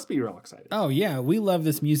guys must be real excited. Oh yeah, we love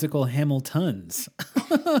this musical Hamiltons.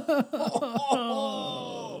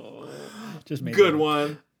 Just made Good that.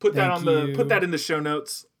 one. Put that Thank on you. put that in the show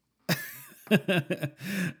notes.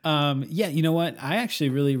 Yeah, you know what? I actually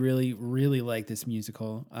really, really, really like this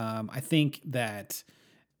musical. I think that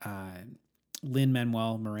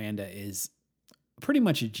Lin-Manuel Miranda is pretty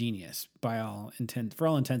much a genius for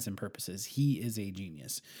all intents and purposes. He is a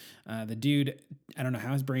genius. The dude, I don't know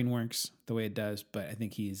how his brain works the way it does, but I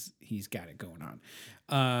think he's got it going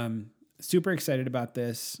on. Super excited about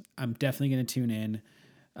this. I'm definitely going to tune in.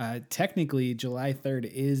 Technically, July 3rd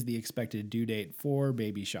is the expected due date for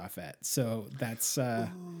Baby Shafet. So that's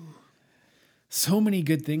so many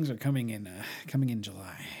good things are coming in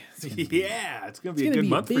July. It's gonna be a good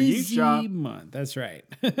month for you, Shaw. Month. That's right.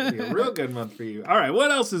 It'll be a real good month for you. All right,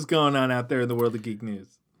 what else is going on out there in the world of geek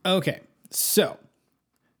news? Okay, so.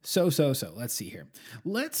 Let's see here.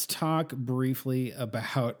 Let's talk briefly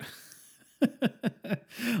about.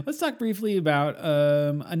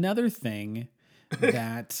 Another thing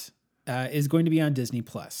that is going to be on Disney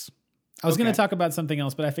Plus. I was going to talk about something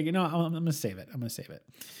else, but I figured no, I'm going to save it.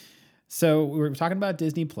 So we were talking about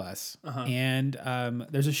Disney Plus, and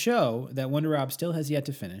there's a show that Wonder Rob still has yet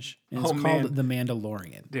to finish, and it's called The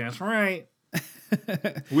Mandalorian. That's right.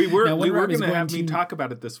 we were going to have me talk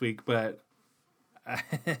about it this week, but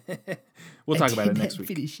we'll talk about it next week.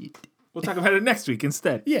 Finish it. We'll talk about it next week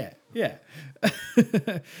instead. Yeah.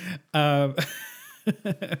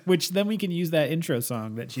 Which then we can use that intro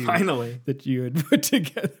song that you had put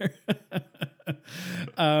together.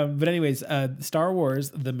 But anyways, Star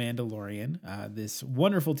Wars: The Mandalorian, this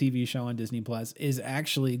wonderful TV show on Disney Plus, is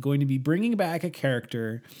actually going to be bringing back a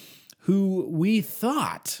character who we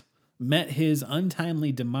thought met his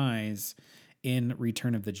untimely demise in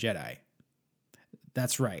Return of the Jedi.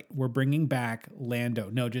 That's right. We're bringing back Lando.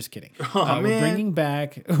 No, just kidding. Man. We're bringing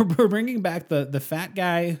back the fat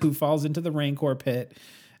guy who falls into the Rancor pit.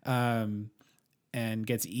 and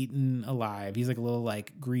gets eaten alive. He's like a little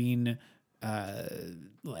like green,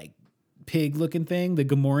 like pig looking thing, the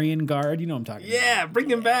Gamorrean guard. You know what I'm talking about? Yeah, bring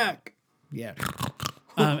him back. Yeah.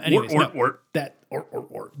 Anyways, Wart.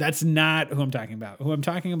 That's not who I'm talking about. Who I'm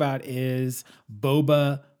talking about is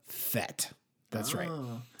Boba Fett. That's right.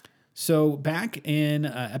 So back in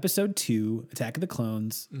episode 2, Attack of the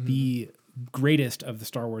Clones, the greatest of the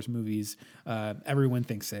Star Wars movies, everyone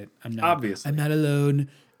thinks it. Obviously. I'm not alone.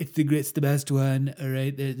 It's the best one. All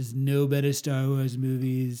right. There's no better Star Wars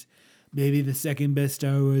movies. Maybe the second best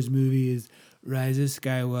Star Wars movie is Rise of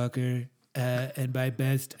Skywalker. And by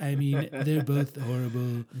best, I mean they're both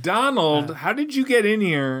horrible. Donald, how did you get in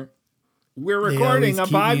here? We're recording a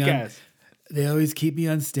podcast. They always keep me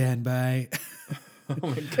on standby.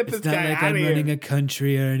 Get this It's not guy like out I'm of running here. a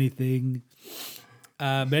country or anything.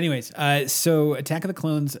 But anyways, so Attack of the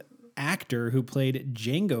Clones actor who played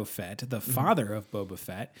Jango Fett, the father of Boba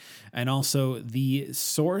Fett, and also the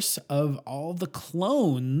source of all the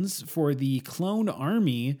clones for the clone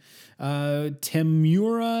army,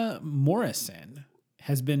 Tamura Morrison,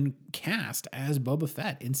 has been cast as Boba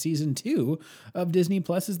Fett in season 2 of Disney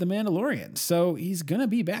Plus's The Mandalorian. So he's going to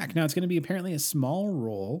be back. Now it's going to be apparently a small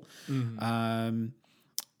role.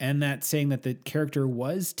 And that's saying that the character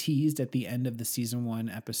was teased at the end of the season 1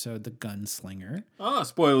 episode, The Gunslinger. Oh,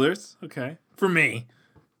 spoilers. Okay. For me.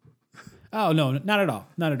 Oh, no, not at all.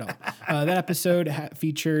 Not at all. That episode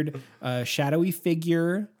featured a shadowy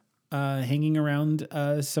figure hanging around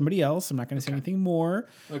somebody else. I'm not going to say anything more.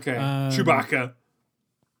 Okay. Chewbacca.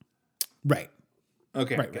 Right.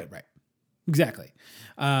 Okay. Right. Exactly.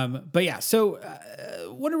 But yeah, so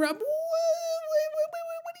what do you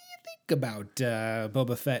think about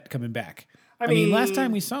Boba Fett coming back? I mean, last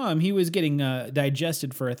time we saw him, he was getting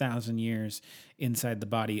digested for 1,000 years inside the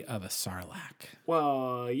body of a Sarlacc.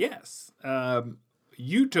 Well, yes.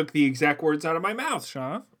 You took the exact words out of my mouth,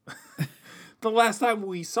 Sean. The last time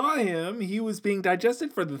we saw him, he was being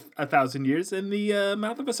digested for 1,000 years in the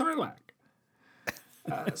mouth of a Sarlacc.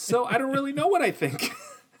 So I don't really know what I think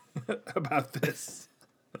about this.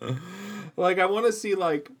 Like, I want to see,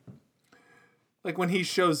 like when he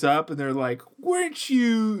shows up and they're like, weren't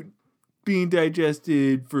you being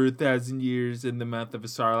digested for 1,000 years in the mouth of a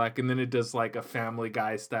Sarlacc? And then it does, like, a Family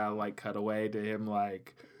Guy style, like, cutaway to him,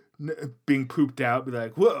 like, being pooped out. Be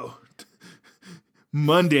like, whoa,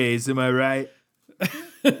 Mondays, am I right?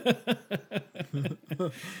 Hey,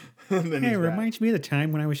 it reminds me of the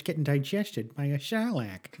time when I was getting digested by a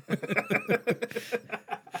Sarlacc.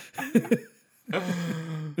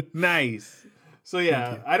 Nice. So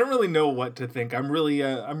yeah, I don't really know what to think. I'm really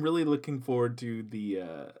looking forward to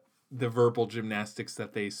the verbal gymnastics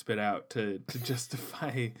that they spit out to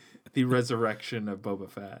justify the resurrection of Boba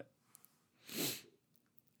Fett.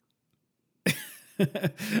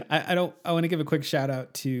 I want to give a quick shout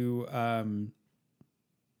out to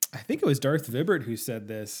I think it was Darth Vibert who said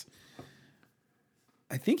this.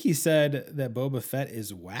 I think he said that Boba Fett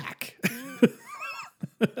is whack.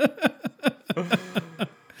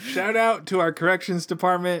 Shout out to our corrections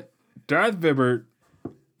department, Darth Vibert,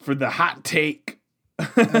 for the hot take.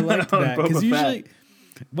 I like that because usually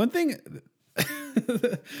one thing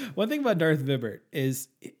about Darth Vibert is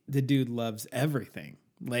the dude loves everything.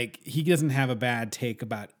 Like, he doesn't have a bad take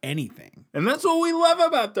about anything. And that's what we love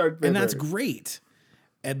about Darth Vibert. And that's great.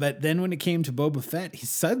 But then when it came to Boba Fett, he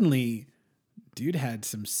suddenly, dude had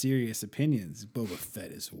some serious opinions. Boba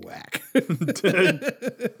Fett is whack.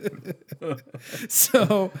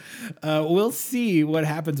 So we'll see what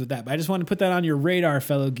happens with that. But I just want to put that on your radar,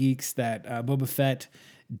 fellow geeks, that Boba Fett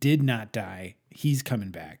did not die. He's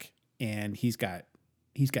coming back, and he's got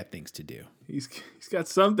things to do. He's got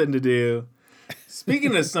something to do.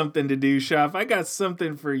 Speaking of something to do, Shaf, I got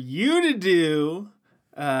something for you to do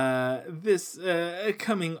this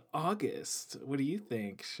coming August. What do you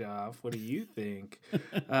think, Shaf? What do you think?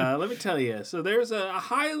 Let me tell you. So there's a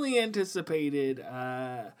highly anticipated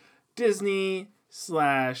Disney /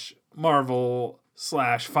 Marvel /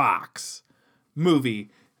 Fox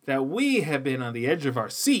movie that we have been on the edge of our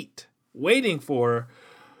seat waiting for,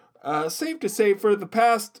 safe to say, for the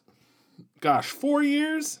past, 4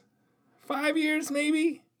 years? 5 years,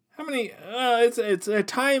 maybe? How many? It's a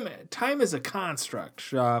time is a construct,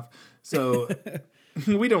 Shaf. So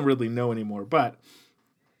we don't really know anymore. But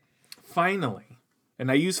finally, and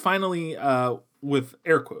I use finally with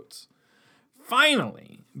air quotes,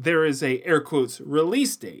 finally, there is a air quotes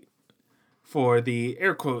release date for the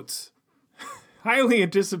air quotes highly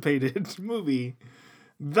anticipated movie,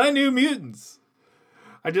 The New Mutants.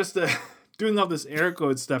 I just doing all this air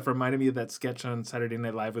quote stuff reminded me of that sketch on Saturday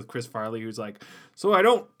Night Live with Chris Farley, who's like, so I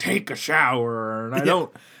don't take a shower and I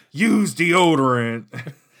don't use deodorant.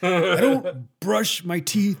 I don't brush my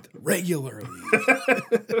teeth regularly.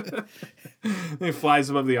 He flies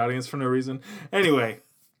above the audience for no reason. Anyway,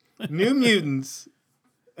 New Mutants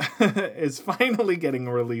is finally getting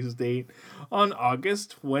a release date on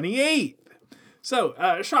August 28th. So,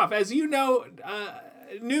 Shaf, as you know,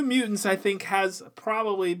 New Mutants, I think, has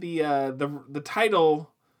probably the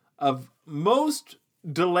title of most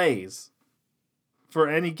delays for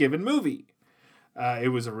any given movie. It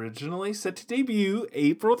was originally set to debut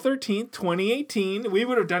April 13th, 2018. We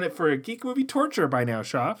would have done it for a Geek Movie Torture by now,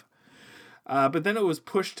 Shaf. But then it was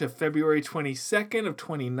pushed to February 22nd of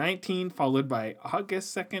 2019, followed by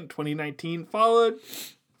August 2nd, 2019, followed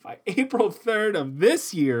by April 3rd of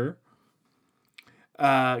this year.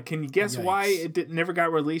 Can you guess why it never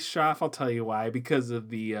got released, Shaf? I'll tell you why. Because of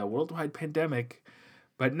the worldwide pandemic.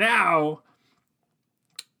 But now,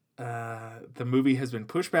 the movie has been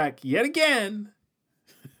pushed back yet again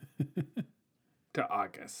to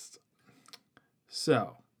August.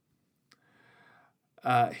 So,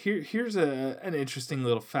 here's an interesting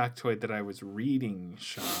little factoid that I was reading,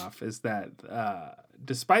 Shaf, is that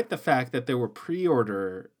despite the fact that there were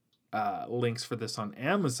pre-order links for this on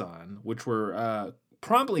Amazon, which were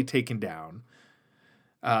promptly taken down,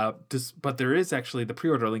 but there is actually, the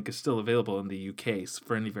pre-order link is still available in the UK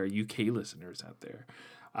for any of our UK listeners out there.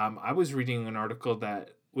 I was reading an article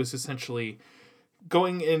that was essentially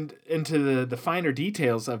going into the finer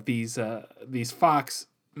details of these Fox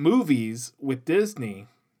movies with Disney,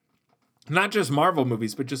 not just Marvel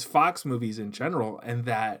movies, but just Fox movies in general, and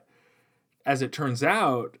that, as it turns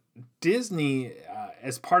out, Disney,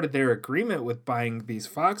 as part of their agreement with buying these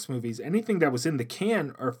Fox movies, anything that was in the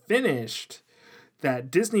can or finished,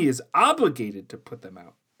 that Disney is obligated to put them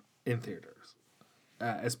out in theaters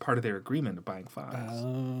as part of their agreement of buying Fox.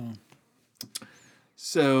 Oh.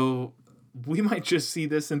 So we might just see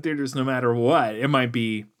this in theaters no matter what. It might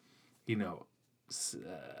be, in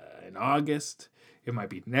August. It might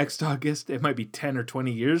be next August. It might be 10 or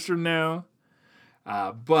 20 years from now.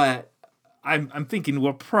 But I'm thinking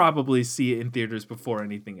we'll probably see it in theaters before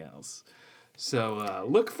anything else. So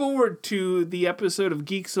look forward to the episode of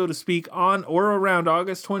Geek, So to Speak, on or around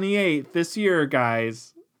August 28th this year,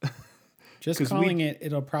 guys. Just calling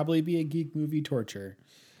it'll probably be a Geek Movie Torture,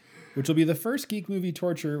 which will be the first Geek Movie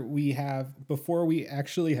Torture we have before we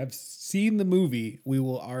actually have seen the movie. We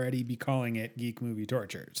will already be calling it Geek Movie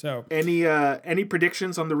Torture. So any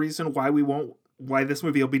predictions on the reason why this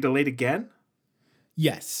movie will be delayed again?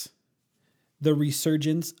 Yes. The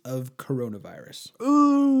resurgence of coronavirus.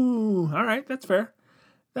 Ooh, all right, that's fair.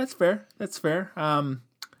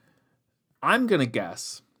 I'm gonna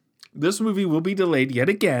guess this movie will be delayed yet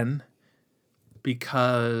again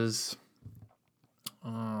because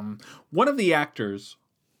one of the actors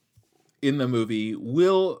in the movie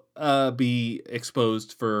will be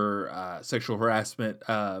exposed for sexual harassment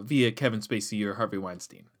via Kevin Spacey or Harvey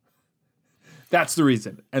Weinstein. That's the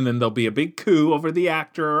reason. And then there'll be a big coup over the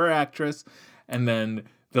actor or actress, and then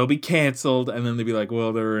they'll be canceled, and then they'll be like,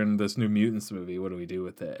 well, they're in this New Mutants movie. What do we do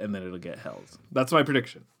with it? And then it'll get held. That's my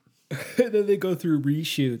prediction. Then they go through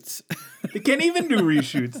reshoots. They can't even do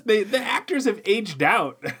reshoots. The actors have aged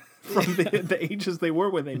out from the ages they were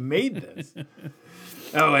when they made this.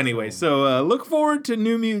 Oh, anyway, so look forward to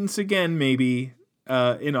New Mutants again, maybe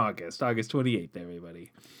in August 28th,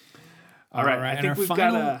 everybody. All right, I think we've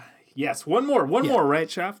got yes, one more, right,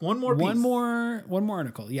 Chef? One more piece. One more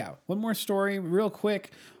article. Yeah, one more story, real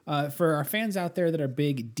quick. For our fans out there that are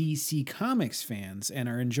big DC Comics fans and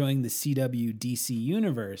are enjoying the CW DC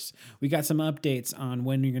universe, we got some updates on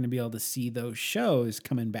when you're going to be able to see those shows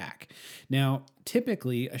coming back. Now,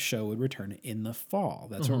 typically, a show would return in the fall.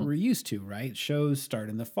 That's what we're used to, right? Shows start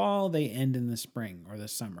in the fall, they end in the spring or the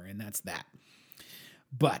summer, and that's that.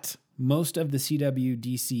 But most of the CW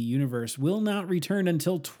DC universe will not return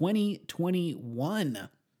until 2021.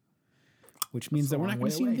 Which means that we're not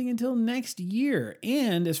going to see anything until next year.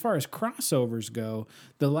 And as far as crossovers go,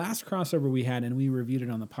 the last crossover we had, and we reviewed it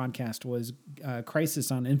on the podcast, was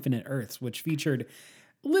Crisis on Infinite Earths, which featured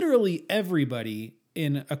literally everybody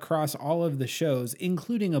across all of the shows,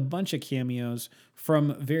 including a bunch of cameos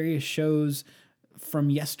from various shows from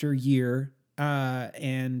yesteryear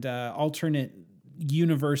and alternate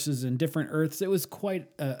universes and different Earths. It was quite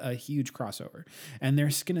a huge crossover, and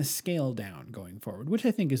they're going to scale down going forward, which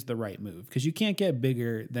I think is the right move, because you can't get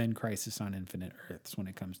bigger than Crisis on Infinite Earths when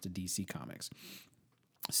it comes to DC Comics.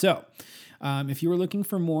 So if you were looking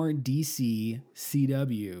for more DC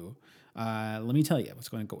CW, let me tell you what's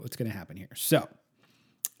going to happen here. So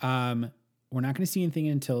we're not going to see anything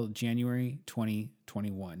until January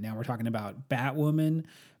 2021. Now we're talking about Batwoman,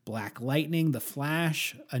 Black Lightning, The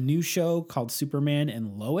Flash, a new show called Superman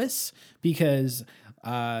and Lois, because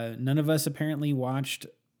none of us apparently watched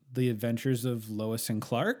The Adventures of Lois and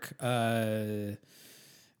Clark. I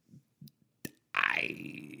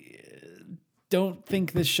don't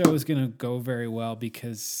think this show is going to go very well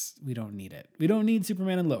because we don't need it. We don't need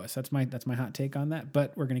Superman and Lois. That's my hot take on that,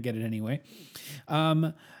 but we're going to get it anyway.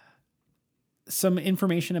 Some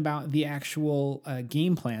information about the actual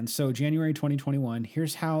game plan. So January 2021,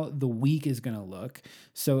 here's how the week is going to look.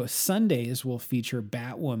 So Sundays will feature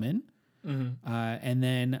Batwoman. And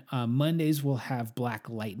then Mondays we'll have Black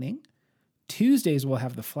Lightning. Tuesdays we'll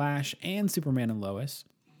have The Flash and Superman and Lois.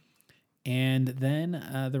 And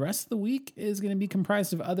then the rest of the week is going to be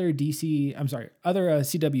comprised of other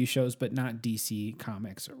CW shows, but not DC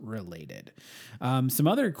Comics related. Some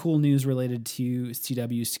other cool news related to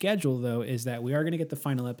CW's schedule, though, is that we are going to get the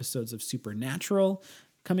final episodes of Supernatural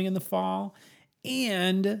coming in the fall.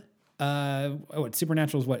 And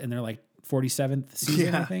Supernatural is in their 47th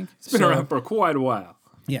season, I think. It's been around for quite a while.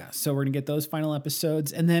 Yeah, so we're going to get those final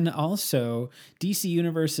episodes. And then also DC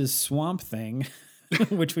Universe's Swamp Thing,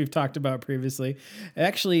 which we've talked about previously.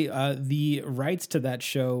 Actually, the rights to that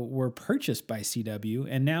show were purchased by CW,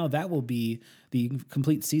 and now the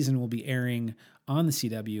complete season will be airing on the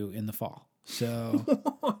CW in the fall. So,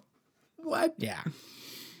 what? Yeah.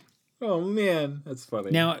 Oh man, that's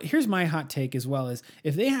funny. Now, here's my hot take as well: is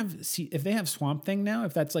if they have Swamp Thing now,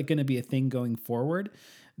 if that's going to be a thing going forward,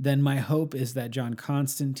 then my hope is that John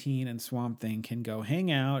Constantine and Swamp Thing can go hang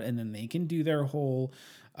out, and then they can do their whole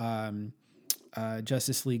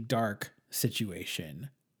Justice League Dark situation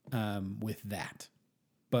with that.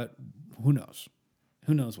 But who knows?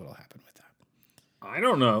 Who knows what'll happen with that? I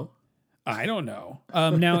don't know.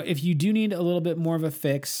 Now, if you do need a little bit more of a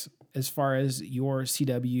fix as far as your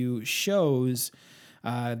CW shows,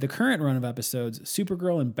 the current run of episodes,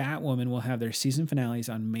 Supergirl and Batwoman will have their season finales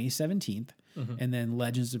on May 17th. And then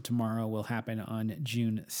Legends of Tomorrow will happen on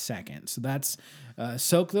June 2nd. So that's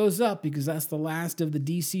soak those up, because that's the last of the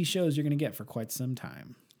DC shows you're going to get for quite some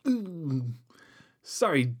time.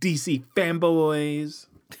 Sorry, DC fanboys.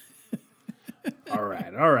 All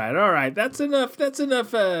right. That's enough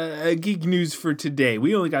geek news for today.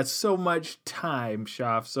 We only got so much time,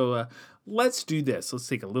 Shaf. So let's do this. Let's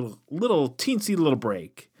take a little teensy little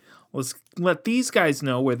break. Let's let these guys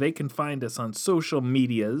know where they can find us on social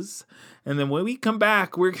medias. And then when we come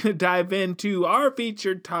back, we're going to dive into our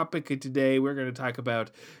featured topic of today. We're going to talk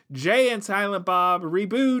about Jay and Silent Bob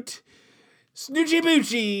Reboot, Snoochy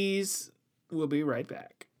Boochies. We'll be right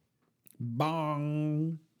back.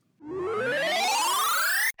 Bong.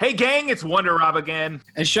 Hey gang, it's Wonder Rob again.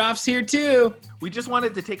 And Shaf's here too. We just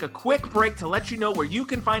wanted to take a quick break to let you know where you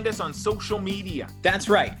can find us on social media. That's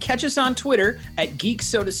right. Catch us on Twitter at Geek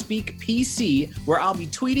So To Speak PC, where I'll be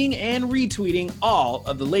tweeting and retweeting all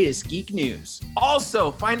of the latest geek news.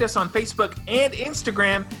 Also, find us on Facebook and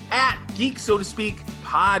Instagram at Geek So To Speak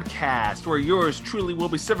Podcast, where yours truly will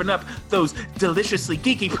be serving up those deliciously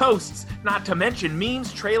geeky posts, not to mention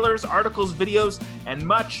memes, trailers, articles, videos, and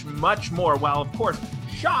much, much more. While, of course,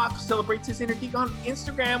 Shop celebrates his inner geek on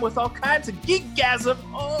Instagram with all kinds of geekgasm,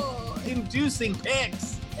 inducing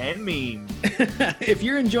pics and memes. If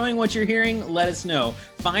you're enjoying what you're hearing, let us know.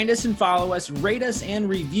 Find us and follow us, rate us and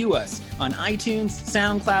review us on iTunes,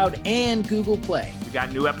 SoundCloud, and Google Play. We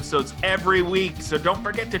got new episodes every week, so don't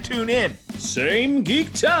forget to tune in. Same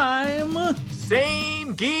geek time,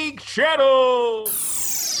 same geek channel.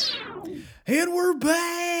 And we're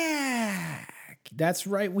back. That's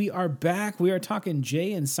right, we are back. We are talking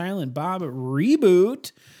Jay and Silent Bob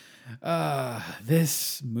Reboot.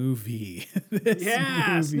 This movie.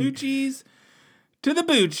 Snoochies to the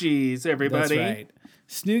Boochies, everybody. That's right.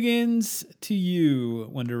 Snoogans to you,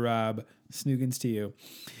 Wonder Rob. Snoogans to you.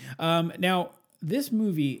 Now, this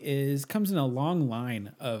movie comes in a long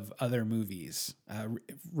line of other movies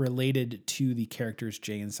related to the characters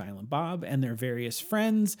Jay and Silent Bob and their various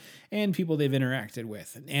friends and people they've interacted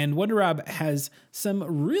with. And Wonder Rob has some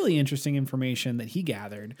really interesting information that he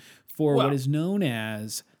gathered for what is known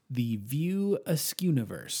as the View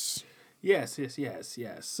Askewniverse. Yes.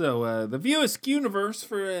 So the View Askewniverse,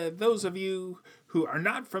 for those of you who are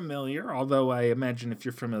not familiar, although I imagine if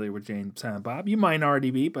you're familiar with Jay and Silent Bob, you might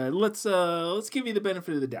already be, but let's give you the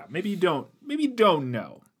benefit of the doubt. Maybe you don't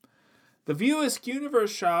know. The View Askewniverse,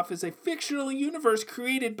 Shop, is a fictional universe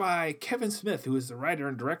created by Kevin Smith, who is the writer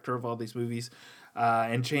and director of all these movies,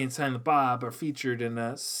 and Jay and Silent Bob are featured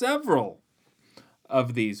in several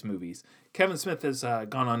of these movies. Kevin Smith has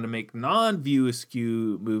gone on to make non-View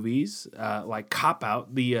Askew movies like Cop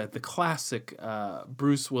Out, the classic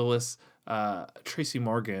Bruce Willis, Tracy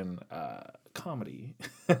Morgan comedy,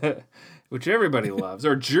 which everybody loves,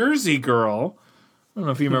 or Jersey Girl. I don't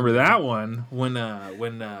know if you remember that one when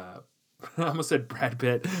I almost said Brad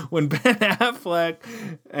Pitt, when Ben Affleck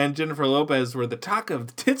and Jennifer Lopez were the talk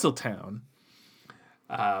of Tinseltown.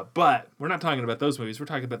 But we're not talking about those movies. We're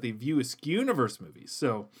talking about the View Askew universe movies.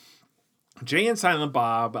 So Jay and Silent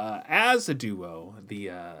Bob as a duo,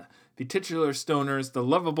 the titular stoners, the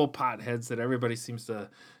lovable potheads that everybody seems to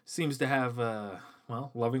have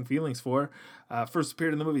loving feelings for. First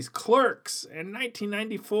appeared in the movies Clerks in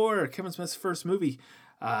 1994, Kevin Smith's first movie.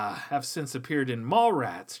 Have since appeared in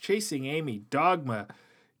Mallrats, Chasing Amy, Dogma,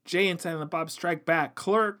 Jay and Silent Bob Strike Back,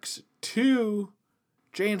 Clerks 2,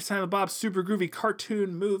 Jay and Silent Bob's super groovy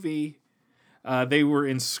cartoon movie. They were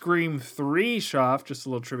in Scream 3, Shoff. Just a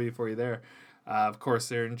little trivia for you there. Of course,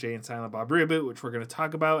 they're in Jay and Silent Bob Reboot, which we're going to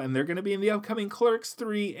talk about, and they're going to be in the upcoming Clerks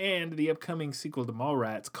 3 and the upcoming sequel to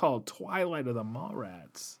Mallrats called Twilight of the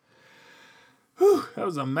Mallrats. Whew, that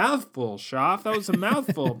was a mouthful, Shoff. That was a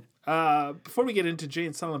mouthful. Before we get into Jay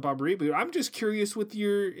and Silent Bob Reboot, I'm just curious with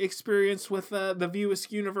your experience with the View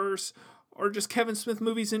Askew universe or just Kevin Smith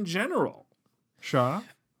movies in general. Shaw?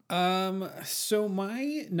 So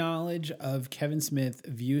my knowledge of Kevin Smith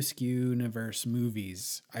View Askew universe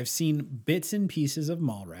movies, I've seen bits and pieces of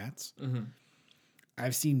Mallrats. Mm-hmm.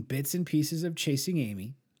 I've seen bits and pieces of Chasing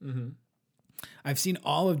Amy. Mm-hmm. I've seen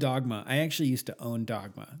all of Dogma. I actually used to own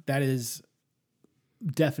Dogma. That is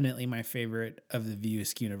definitely my favorite of the View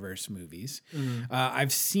Askew universe movies. Mm-hmm.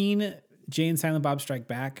 I've seen Jay and Silent Bob Strike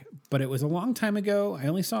Back, but it was a long time ago. I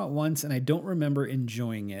only saw it once, and I don't remember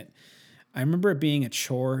enjoying it. I remember it being a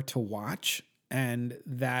chore to watch, and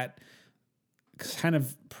that kind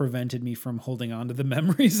of prevented me from holding on to the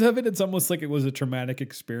memories of it. It's almost like it was a traumatic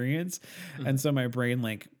experience, and so my brain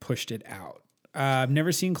pushed it out. I've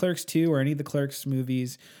never seen Clerks 2 or any of the Clerks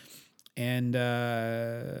movies, and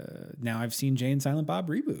now I've seen Jay and Silent Bob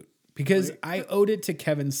Reboot because I owed it to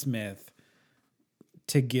Kevin Smith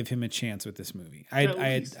to give him a chance with this movie.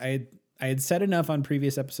 I had said enough on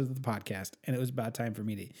previous episodes of the podcast, and it was about time for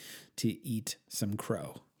me to eat some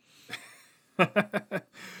crow. Yeah,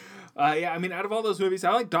 I mean, out of all those movies,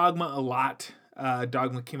 I like Dogma a lot.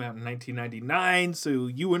 Dogma came out in 1999, so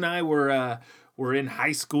you and I were in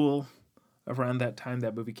high school around that time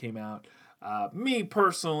that movie came out. Me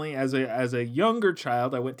personally, as a younger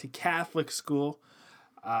child, I went to Catholic school.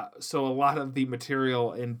 So a lot of the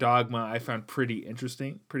material in Dogma I found pretty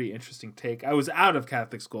interesting take. I was out of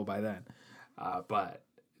Catholic school by then, but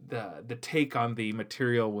the take on the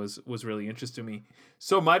material was really interesting to me.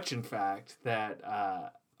 So much, in fact,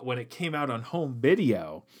 that when it came out on home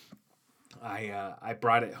video, I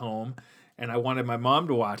brought it home and I wanted my mom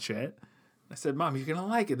to watch it. I said, "Mom, you're gonna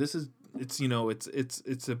like it.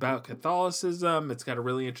 It's about Catholicism. It's got a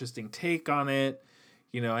really interesting take on it.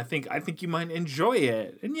 I think you might enjoy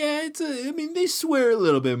it." And yeah, they swear a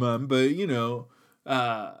little bit, Mom, but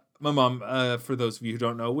my mom, for those of you who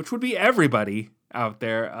don't know, which would be everybody out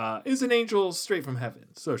there, is an angel straight from heaven.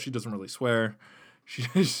 So she doesn't really swear.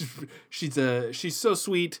 She's so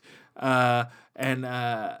sweet, and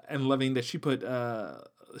loving that she put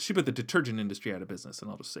the detergent industry out of business,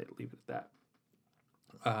 and I'll just leave it at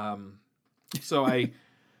that. So I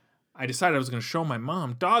decided I was going to show my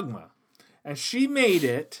mom Dogma. And she made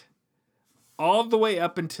it all the way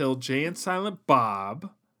up until Jay and Silent Bob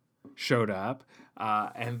showed up,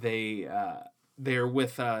 and they're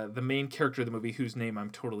with the main character of the movie, whose name I'm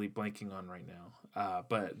totally blanking on right now,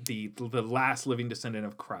 but the last living descendant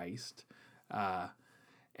of Christ,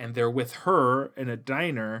 and they're with her in a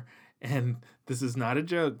diner, and this is not a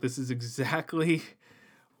joke. This is exactly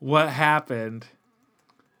what happened.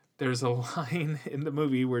 There's a line in the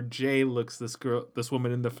movie where Jay looks this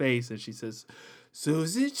woman in the face, and she says, "So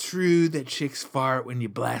is it true that chicks fart when you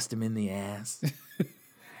blast them in the ass?"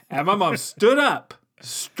 And my mom stood up,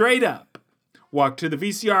 straight up, walked to the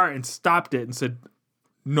VCR and stopped it and said,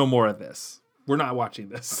 "No more of this. We're not watching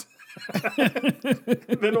this."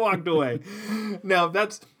 Then walked away. Now,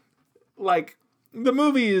 that's the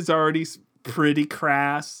movie is already pretty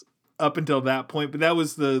crass up until that point, but that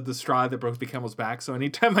was the straw that broke the camel's back. So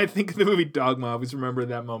anytime I think of the movie Dogma, I always remember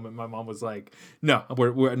that moment. My mom was like, "No,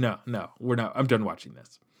 we're not. I'm done watching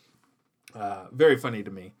this." Very funny to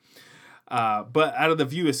me. But out of the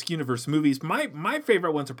View Askew universe movies, my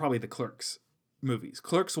favorite ones are probably the Clerks movies.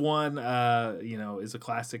 Clerks 1, is a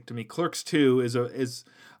classic to me. Clerks 2 is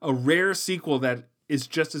a rare sequel that is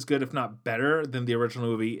just as good, if not better, than the original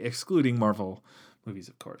movie, excluding Marvel movies,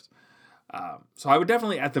 of course. So I would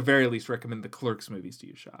definitely, at the very least, recommend the Clerks movies to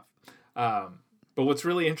you, Shaf. But what's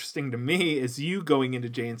really interesting to me is you going into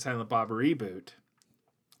Jay and Silent Bob Reboot,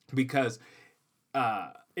 because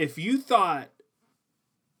if you thought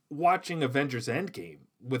watching Avengers Endgame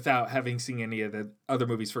without having seen any of the other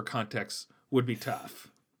movies for context would be tough.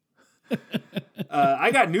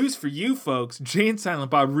 I got news for you folks. Jay and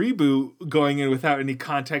Silent Bob Reboot, going in without any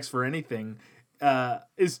context for anything,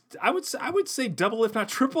 is I would say double, if not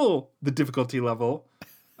triple, the difficulty level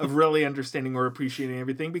of really understanding or appreciating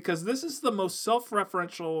everything, because this is the most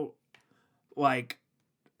self-referential, like,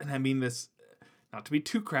 and I mean this not to be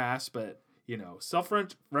too crass, but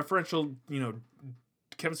self-referential,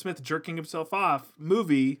 Kevin Smith jerking himself off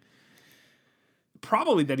movie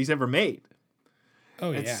probably that he's ever made.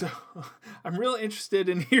 Oh, and yeah. So I'm really interested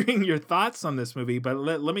in hearing your thoughts on this movie, but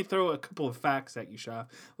let me throw a couple of facts at you, Shaf,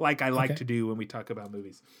 like I like to do when we talk about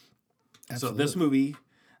movies. Absolutely. So this movie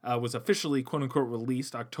was officially, quote unquote,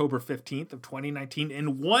 released October 15th of 2019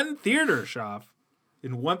 in one theater, Shaf.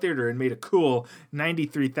 In one theater, and made a cool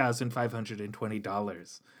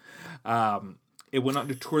 $93,520. It went on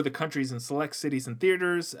to tour the countries in select cities and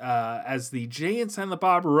theaters as the Jay and Silent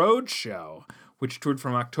Bob Road Show, which toured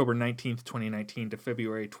from October 19th, 2019 to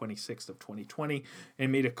February 26th of 2020,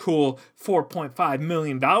 and made a cool $4.5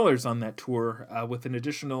 million on that tour, with an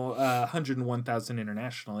additional $101,000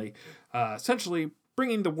 internationally, essentially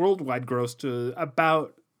bringing the worldwide gross to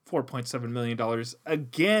about $4.7 million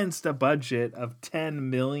against a budget of $10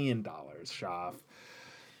 million, Shaf.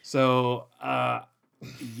 So,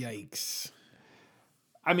 Yikes.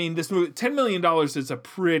 I mean, this movie, $10 million is a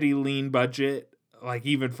pretty lean budget, like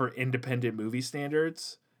even for independent movie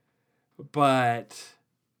standards. But,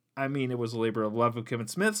 I mean, it was a labor of love of Kevin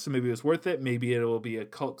Smith, so maybe it was worth it. Maybe it will be a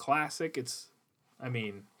cult classic.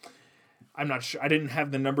 I'm not sure. I didn't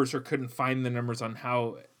have the numbers or couldn't find the numbers on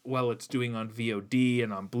how well it's doing on VOD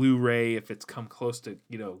and on Blu-ray, if it's come close to,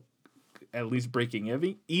 at least breaking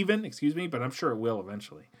even, but I'm sure it will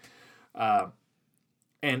eventually.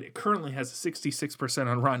 And it currently has a 66%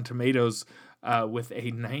 on Rotten Tomatoes, with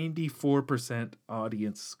a 94%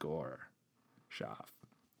 audience score. Shaf.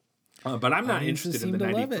 But I'm not interested in the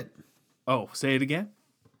 90. Love it. Oh, say it again.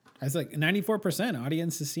 I was like 94%.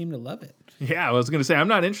 Audiences seem to love it. Yeah, I was going to say I'm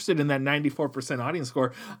not interested in that 94% audience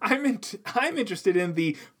score. I'm interested in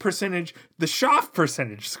the Shaf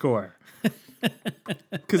percentage score.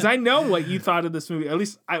 Because I know what you thought of this movie. At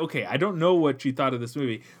least, I don't know what you thought of this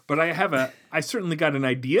movie, but I certainly got an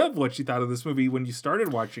idea of what you thought of this movie when you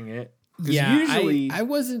started watching it. Yeah, usually I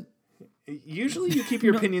wasn't. Usually you keep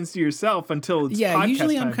your opinions to yourself until it's podcast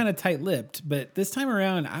usually time. I'm kind of tight-lipped, but this time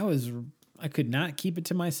around I could not keep it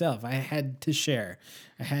to myself. I had to share.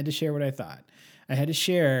 I had to share what I thought. I had to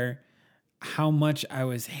share how much I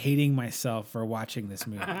was hating myself for watching this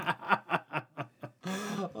movie.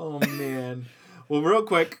 Oh, man. Well, real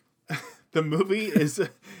quick, the movie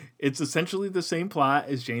it's essentially the same plot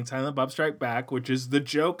as Jay and Silent Bob Strike Back, which is the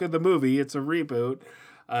joke of the movie. It's a reboot.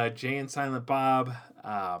 Jay and Silent Bob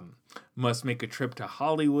must make a trip to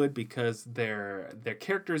Hollywood because their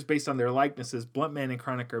characters, based on their likenesses, Bluntman and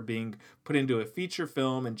Chronic, are being put into a feature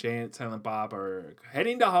film, and Jay and Silent Bob are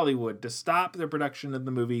heading to Hollywood to stop their production of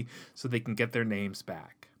the movie so they can get their names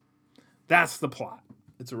back. That's the plot.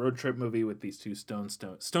 It's a road trip movie with these two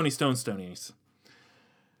stonies.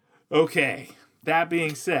 Okay, that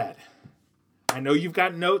being said, I know you've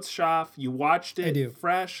got notes, Shaf. You watched it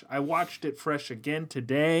fresh. I watched it fresh again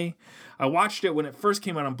today. I watched it when it first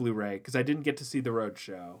came out on Blu-ray because I didn't get to see the road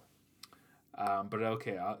show. But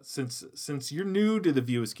okay, since you're new to the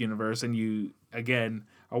View Askew universe and you, again,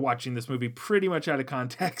 are watching this movie pretty much out of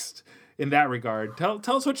context in that regard, tell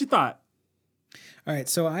us what you thought. All right,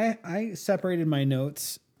 so I separated my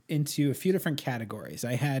notes into a few different categories.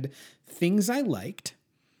 I had things I liked,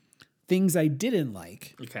 things I didn't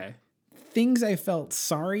like, okay, things I felt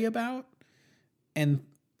sorry about, and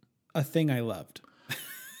a thing I loved.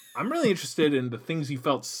 I'm really interested in the things you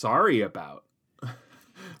felt sorry about,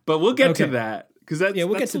 but we'll get to that because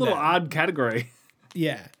that's a little odd category.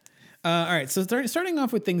 Yeah. All right, so starting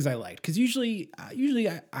off with things I liked, because usually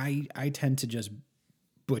I tend to just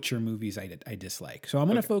butcher movies I dislike. So I'm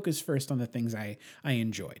going to focus first on the things I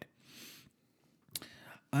enjoyed.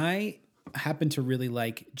 I happen to really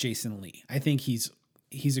like Jason Lee. I think he's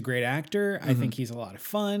a great actor. I think he's a lot of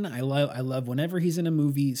fun. I love whenever he's in a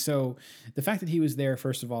movie. So the fact that he was there,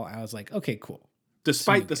 first of all, I was like, okay, cool.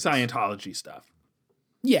 Despite the Scientology stuff.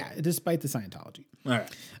 Yeah, despite the Scientology. All right.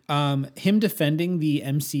 Him defending the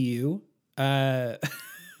MCU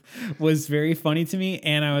was very funny to me,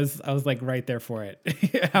 and I was like right there for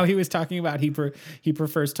it. How he was talking about he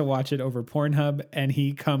prefers to watch it over Pornhub, and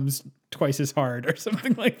he comes twice as hard or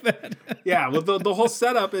something like that. Yeah, well, the whole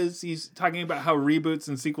setup is he's talking about how reboots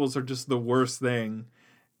and sequels are just the worst thing.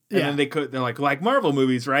 And then they're like Marvel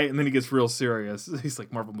movies, right? And then he gets real serious. He's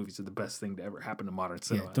like, Marvel movies are the best thing to ever happen to modern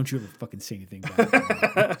cinema. Yeah, don't you ever fucking say anything bad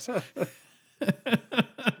about it.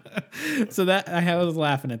 So I was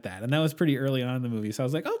laughing at that, and that was pretty early on in the movie. So I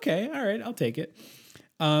was like, okay, all right, I'll take it.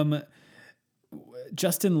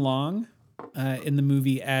 Justin Long in the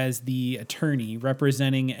movie as the attorney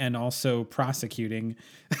representing and also prosecuting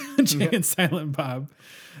Jay and Silent Bob,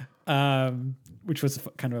 which was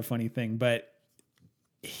kind of a funny thing, but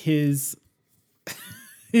his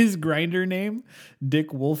grinder name,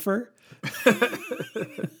 Dick Wolfer.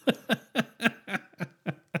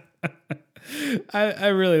 I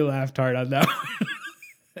really laughed hard on that one.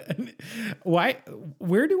 Why?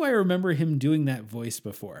 Where do I remember him doing that voice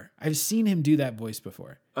before? I've seen him do that voice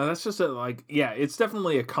before. That's just it's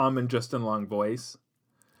definitely a common Justin Long voice.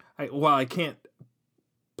 While I can't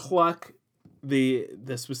pluck the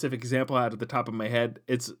specific example out of the top of my head,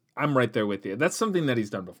 I'm right there with you. That's something that he's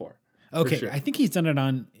done before. Okay, sure. I think he's done it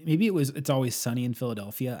on, maybe It's Always Sunny in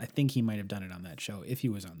Philadelphia. I think he might have done it on that show, if he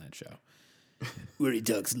was on that show. Where he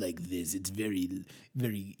talks like this. It's very,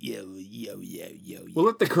 very, yo. We'll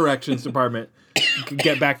let the corrections department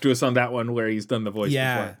get back to us on that one where he's done the voice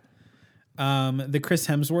before. The Chris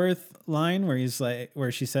Hemsworth line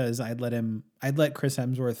where she says, I'd let Chris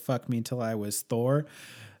Hemsworth fuck me till I was Thor.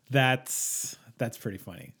 That's pretty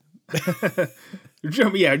funny.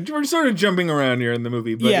 We're sort of jumping around here in the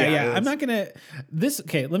movie. But yeah. I'm not gonna.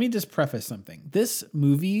 Okay, let me just preface something. This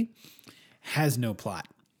movie has no plot.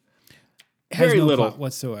 Very little plot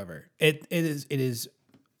whatsoever. It is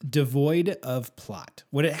devoid of plot.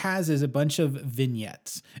 What it has is a bunch of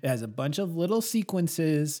vignettes. It has a bunch of little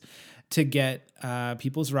sequences to get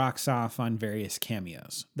people's rocks off on various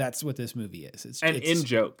cameos. That's what this movie is. It's in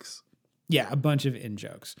jokes. Yeah, a bunch of in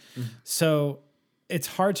jokes. Mm-hmm. So it's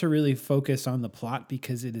hard to really focus on the plot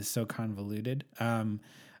because it is so convoluted. I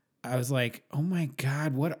was like, oh my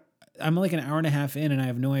God, what? I'm like an hour and a half in and I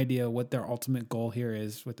have no idea what their ultimate goal here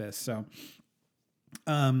is with this. So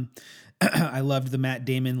I loved the Matt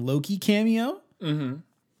Damon Loki cameo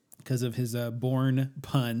because of his Bourne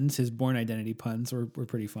puns. His Bourne Identity puns were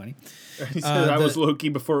pretty funny. He said I was Loki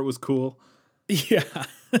before it was cool. Yeah.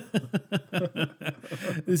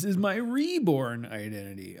 This is my reborn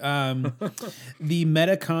identity. The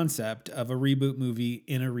meta concept of a reboot movie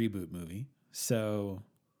in a reboot movie. So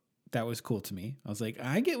that was cool to me. I was like,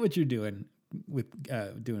 I get what you're doing with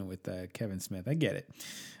Kevin Smith. I get it.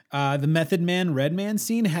 The Method Man Red Man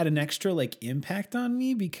scene had an extra impact on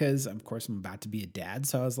me because of course I'm about to be a dad.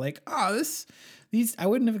 So I was like, these I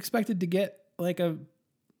wouldn't have expected to get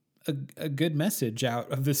a good message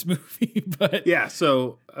out of this movie. But yeah,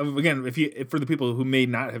 so again, if for the people who may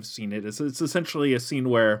not have seen it, it's essentially a scene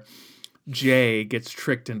where Jay gets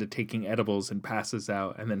tricked into taking edibles and passes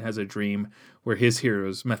out and then has a dream where his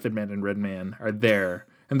heroes, Method Man and Red Man, are there.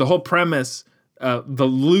 And the whole premise, the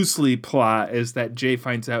loosely plot, is that Jay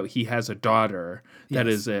finds out he has a daughter that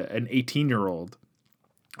is an 18-year-old.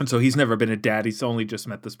 And so he's never been a dad. He's only just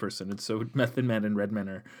met this person. And so Method Man and Red Man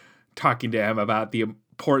are talking to him about the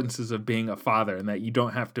importances of being a father and that you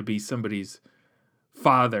don't have to be somebody's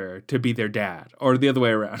father to be their dad, or the other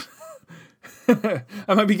way around. I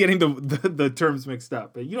might be getting the terms mixed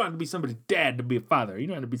up, but you don't have to be somebody's dad to be a father. You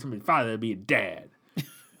don't have to be somebody's father to be a dad.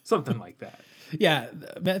 Something like that. Yeah,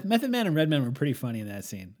 Method Man and Red Man were pretty funny in that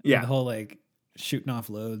scene. Yeah, the whole shooting off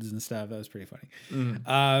loads and stuff, that was pretty funny.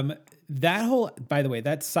 That whole, by the way,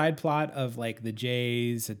 that side plot of the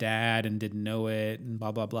Jay's a dad and didn't know it and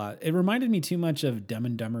blah blah blah, it reminded me too much of Dumb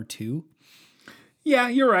and Dumber 2. Yeah,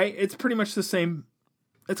 you're right. It's pretty much the same.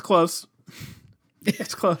 It's close.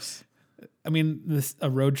 It's close. I mean, a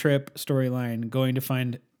road trip storyline, going to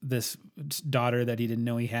find this daughter that he didn't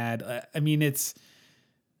know he had. I mean, it's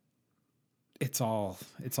all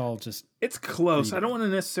just... It's close. I don't want to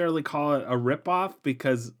necessarily call it a ripoff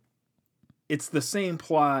because it's the same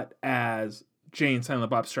plot as Jay and Silent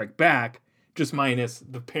Bob Strike Back, just minus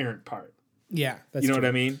the parent part. Yeah, that's You know true. what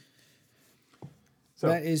I mean? So.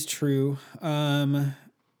 That is true.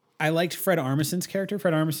 I liked Fred Armisen's character.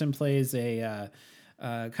 Fred Armisen plays a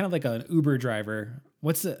kind of like an Uber driver.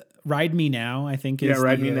 What's the Ride Me Now? I think is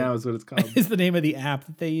Ride Me Now is what it's called. Is the name of the app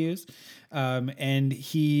that they use, and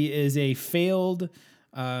he is a failed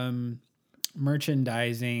food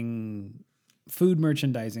merchandising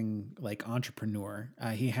entrepreneur.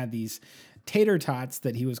 He had these tater tots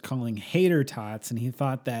that he was calling hater tots, and he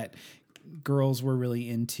thought that girls were really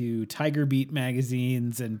into Tiger Beat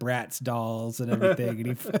magazines and Bratz dolls and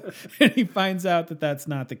everything. And he finds out that that's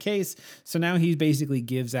not the case. So now he basically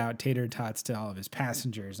gives out tater tots to all of his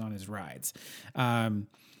passengers on his rides. And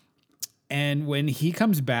when he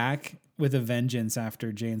comes back with a vengeance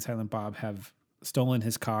after Jay and Silent Bob have stolen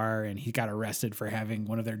his car and he got arrested for having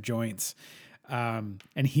one of their joints, and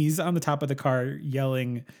he's on the top of the car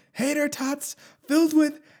yelling, "Hater tots filled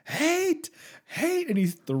with hate, hate," and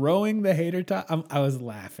he's throwing the hater tot. I was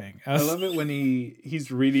laughing. I love it when he's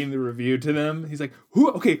reading the review to them. He's like, who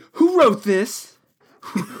wrote this?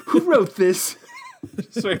 Who wrote this?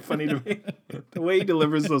 It's very funny to me. The way he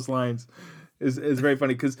delivers those lines is very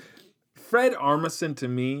funny, because Fred Armisen, to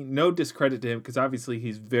me, no discredit to him, because obviously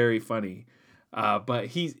he's very funny, but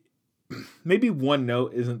he's maybe one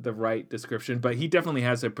note isn't the right description, but he definitely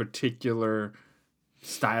has a particular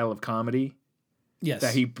style of comedy. Yes,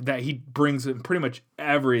 that he brings in pretty much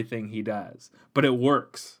everything he does, but it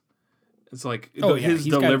works. It's like his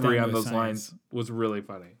delivery on those lines was really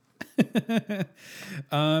funny.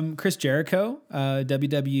 Chris Jericho,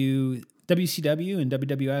 WCW and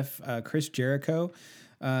WWF, Chris Jericho,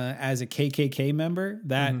 as a KKK member,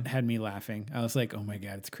 that had me laughing. I was like, oh my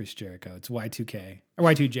God, it's Chris Jericho. It's Y2K or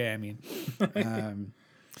Y2J. I mean,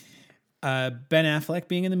 Ben Affleck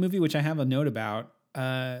being in the movie, which I have a note about,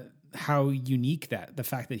 how unique the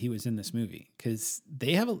fact that he was in this movie, because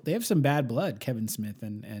they have some bad blood, Kevin Smith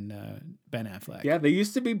and Ben Affleck. Yeah, they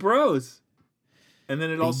used to be bros, and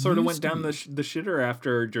then it all sort of went down the shitter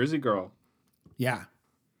after Jersey Girl. Yeah.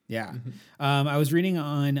 Yeah. I was reading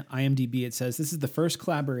on IMDb. It says this is the first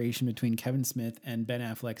collaboration between Kevin Smith and Ben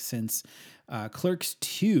Affleck since Clerks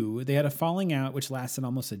 2. They had a falling out which lasted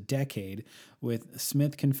almost a decade, with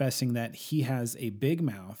Smith confessing that he has a big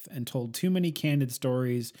mouth and told too many candid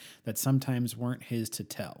stories that sometimes weren't his to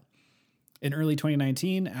tell. In early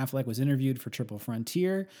 2019, Affleck was interviewed for Triple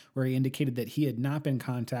Frontier, where he indicated that he had not been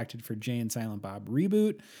contacted for Jay and Silent Bob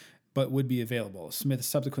Reboot, but would be available. Smith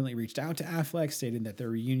subsequently reached out to Affleck, stating that their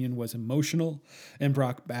reunion was emotional and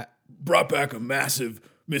brought back a massive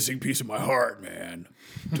missing piece of my heart, man.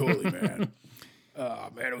 Totally, man.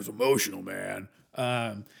 Man, it was emotional, man.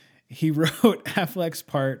 He wrote Affleck's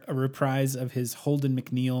part, a reprise of his Holden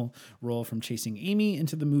McNeil role from Chasing Amy,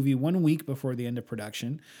 into the movie 1 week before the end of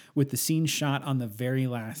production, with the scene shot on the very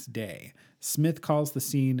last day. Smith calls the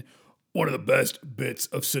scene one of the best bits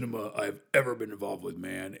of cinema I've ever been involved with,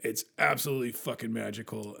 man. It's absolutely fucking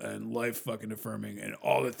magical and life fucking affirming and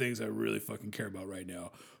all the things I really fucking care about right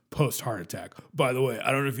now. Post heart attack. By the way,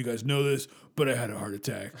 I don't know if you guys know this, but I had a heart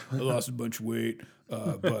attack. I lost a bunch of weight,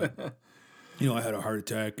 but I had a heart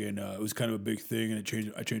attack, and it was kind of a big thing, and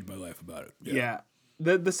I changed my life about it. Yeah.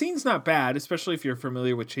 The scene's not bad, especially if you're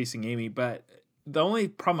familiar with Chasing Amy, but the only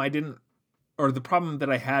problem the problem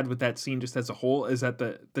that I had with that scene just as a whole is that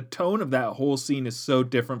the tone of that whole scene is so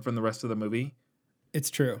different from the rest of the movie.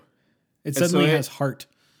 It's true. It suddenly has heart.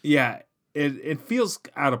 Yeah. It feels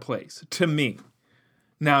out of place to me.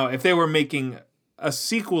 Now, if they were making a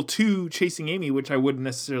sequel to Chasing Amy, which I wouldn't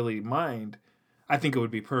necessarily mind, I think it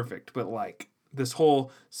would be perfect. But like this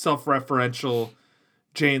whole self-referential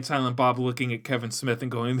Jay and Silent Bob looking at Kevin Smith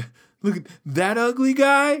and going, "Look at that ugly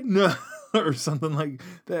guy," no, or something like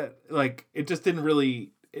that. Like it just didn't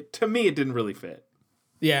really. To me, it didn't really fit.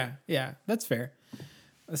 Yeah, that's fair.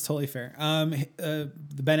 That's totally fair. The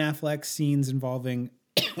Ben Affleck scenes involving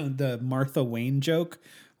the Martha Wayne joke,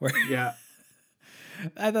 where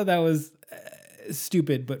I thought that was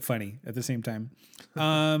stupid but funny at the same time.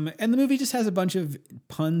 And the movie just has a bunch of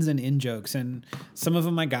puns and in-jokes, and some of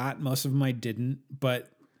them I got, most of them I didn't, but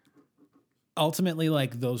ultimately,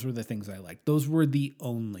 like, those were the things I liked. Those were the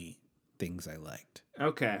only things I liked.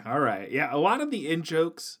 Okay, all right. Yeah, a lot of the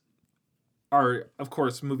in-jokes are, of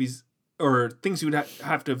course, movies or things you would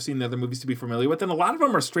have to have seen the other movies to be familiar with, and a lot of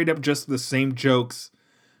them are straight up just the same jokes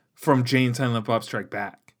from Jay and Silent Bob Strike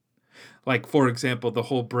Back. Like, for example, the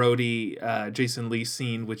whole Brody, Jason Lee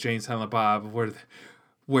scene with Jay and Silent Bob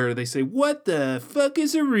where they say, "What the fuck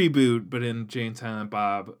is a reboot?" But in Jay and Silent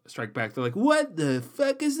Bob Strike Back, they're like, "What the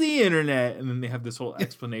fuck is the internet?" And then they have this whole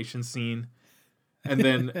explanation scene. And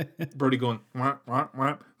then Brody going, wah, wah,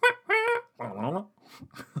 wah, wah, wah,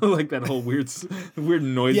 like that whole weird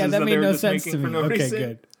noises that made they were no just sense making to for me. no Okay, reason.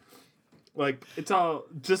 good. Like, it's all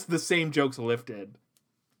just the same jokes lifted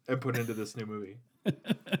and put into this new movie.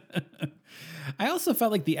 I also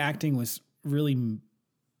felt like the acting was really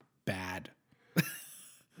bad.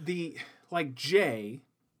 Jay,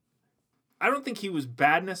 I don't think he was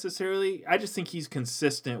bad necessarily. I just think he's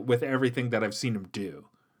consistent with everything that I've seen him do.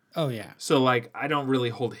 Oh, yeah. So, I don't really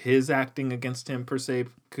hold his acting against him per se,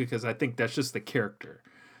 because I think that's just the character.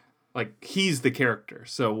 Like, he's the character,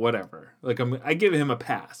 so whatever. Like, I give him a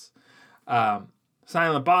pass.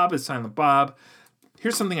 Silent Bob is Silent Bob.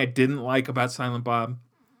 Here's something I didn't like about Silent Bob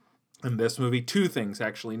in this movie. Two things,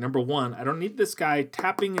 actually. Number one, I don't need this guy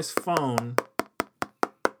tapping his phone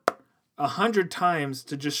 100 times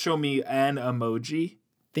to just show me an emoji.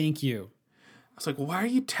 Thank you. I was like, why are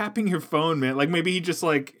you tapping your phone, man? Like, maybe he just,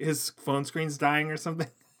 like, his phone screen's dying or something.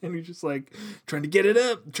 And he's just, like, trying to get it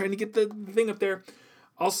up, trying to get the thing up there.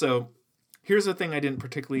 Also, here's the thing I didn't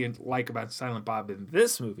particularly like about Silent Bob in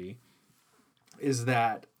this movie, is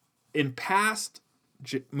that in past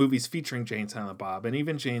movies featuring Jay and Silent Bob, and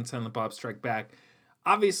even Jay and Silent Bob Strike Back,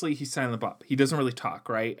 obviously he's Silent Bob. He doesn't really talk,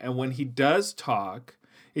 right? And when he does talk,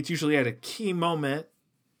 it's usually at a key moment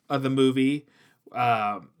of the movie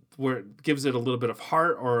where it gives it a little bit of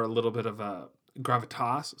heart or a little bit of a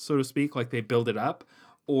gravitas, so to speak, like they build it up,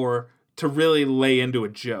 or to really lay into a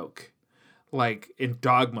joke. Like in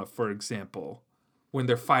Dogma, for example, when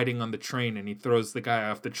they're fighting on the train and he throws the guy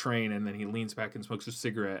off the train and then he leans back and smokes a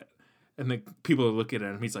cigarette and the people are looking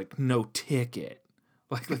at him, he's like, no ticket.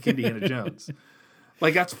 Like Indiana Jones.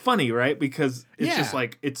 Like, that's funny, right? Because it's just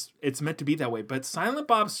like, it's meant to be that way. But Silent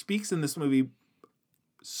Bob speaks in this movie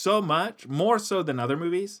so much, more so than other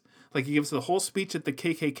movies. Like, he gives the whole speech at the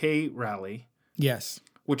KKK rally. Yes.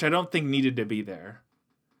 Which I don't think needed to be there.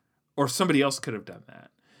 Or somebody else could have done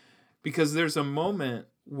that. Because there's a moment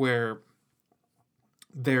where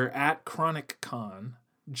they're at Chronic Con,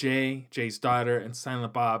 Jay's daughter, and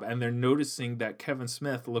Silent Bob, and they're noticing that Kevin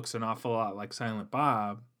Smith looks an awful lot like Silent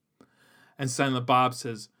Bob. And Silent Bob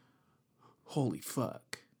says, holy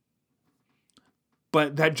fuck.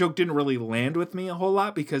 But that joke didn't really land with me a whole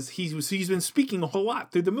lot because he's been speaking a whole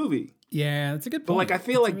lot through the movie. Yeah, that's a good point. But like, I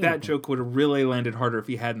feel like that joke would have really landed harder if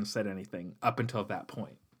he hadn't said anything up until that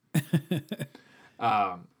point.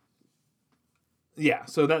 Yeah,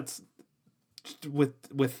 so that's with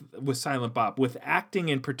Silent Bob. With acting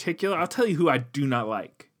in particular, I'll tell you who I do not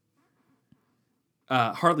like.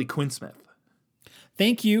 Harley Quinn Smith.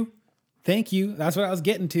 Thank you. That's what I was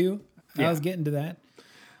getting to. I was getting to that.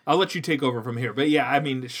 I'll let you take over from here. But yeah, I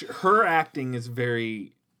mean, her acting is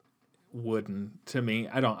very wooden to me.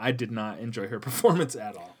 I did not enjoy her performance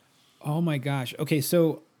at all. Oh my gosh. Okay,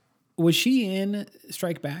 so was she in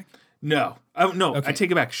Strike Back? No. Oh, no, Okay. I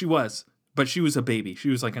take it back. She was. But she was a baby. She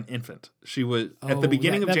was like an infant. She was at the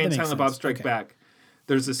beginning of Jay and Silent Bob Strike Back.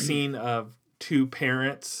 There's a scene of two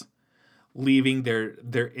parents leaving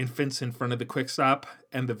their infants in front of the Quick Stop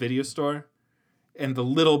and the video store, and the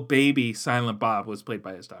little baby Silent Bob was played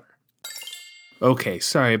by his daughter. Okay,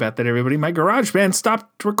 sorry about that, everybody. My GarageBand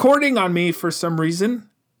stopped recording on me for some reason,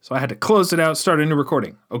 so I had to close it out, start a new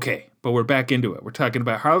recording. Okay, but we're back into it. We're talking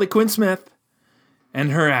about Harley Quinn Smith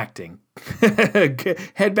and her acting.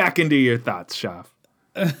 Head back into your thoughts, Shaf.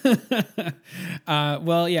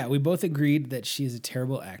 Well, yeah, we both agreed that she's a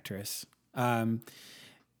terrible actress.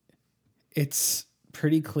 It's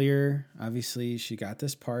pretty clear, obviously, she got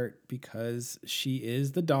this part because she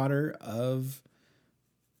is the daughter of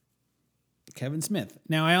Kevin Smith.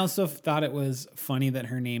 Now, I also thought it was funny that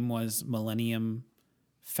her name was Millennium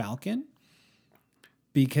Falcon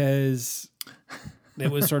because it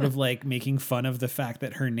was sort of like making fun of the fact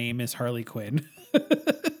that her name is Harley Quinn.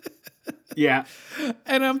 Yeah.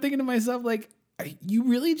 And I'm thinking to myself, like, you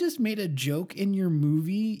really just made a joke in your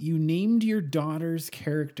movie? You named your daughter's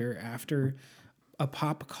character after a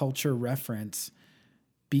pop culture reference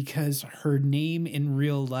because her name in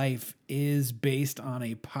real life is based on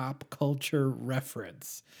a pop culture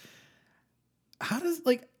reference. How does,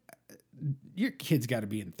 like, your kid's got to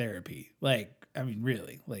be in therapy. Like, I mean,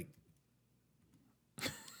 really, like,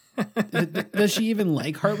 does she even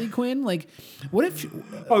like Harley Quinn? Like, what if...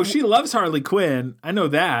 she loves Harley Quinn. I know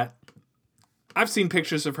that. I've seen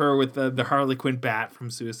pictures of her with the Harley Quinn bat from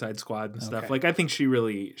Suicide Squad and stuff. Okay. Like, I think she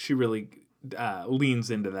really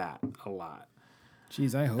leans into that a lot.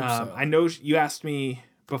 Jeez, I hope so. I know you asked me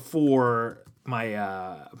before my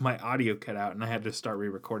audio cut out and I had to start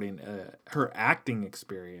re-recording her acting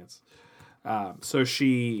experience. So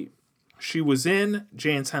she was in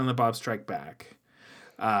Jay and Silent Bob Strike Back.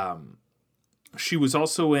 She was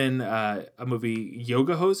also in a movie,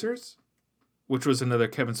 Yoga Hosers, which was another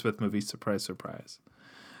Kevin Smith movie. Surprise, surprise.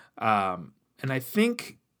 And I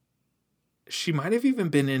think she might have even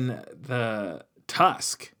been in the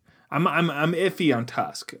Tusk. I'm iffy on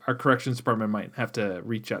Tusk. Our corrections department might have to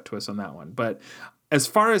reach out to us on that one. But as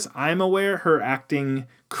far as I'm aware, her acting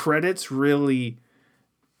credits really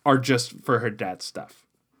are just for her dad's stuff.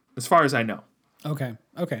 As far as I know. Okay.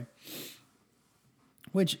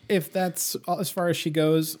 Which, if that's as far as she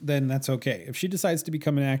goes, then that's okay. If she decides to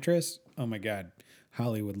become an actress, oh my God,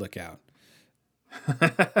 Hollywood, look out.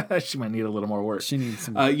 She might need a little more work. She needs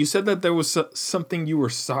some. You said that there was something you were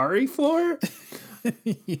sorry for?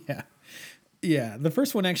 Yeah. Yeah. The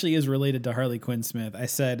first one actually is related to Harley Quinn Smith. I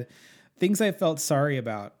said things I felt sorry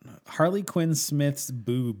about. Harley Quinn Smith's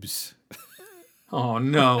boobs. Oh,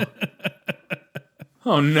 no.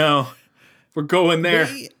 Oh, no. We're going there.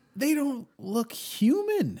 They don't look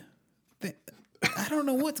human. I don't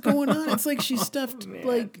know what's going on. It's like she stuffed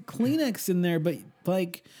like Kleenex in there, but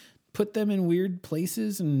like put them in weird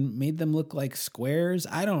places and made them look like squares.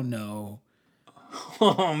 I don't know.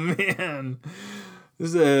 Oh, man.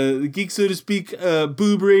 This is a Geek, so to speak,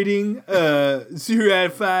 boob rating. 0 out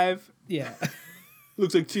of 5. Yeah.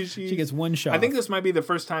 Looks like tissue. She gets one shot. I think this might be the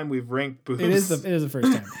first time we've ranked boobs. It is the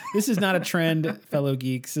first time. This is not a trend, fellow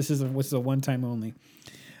geeks. This is a one time only.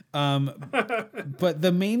 But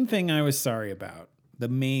the main thing I was sorry about, the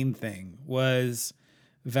main thing was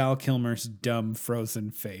Val Kilmer's dumb frozen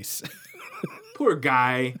face. Poor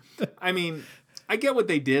guy. I mean, I get what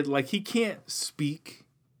they did. Like, he can't speak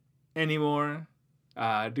anymore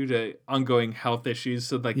due to ongoing health issues.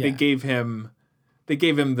 So like they gave him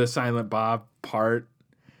the Silent Bob part.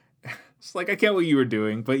 It's like, I get what you were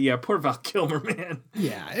doing, but yeah, poor Val Kilmer, man.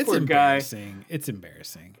 Yeah, it's poor embarrassing. Guy. It's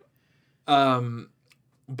embarrassing.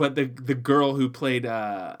 But the girl who played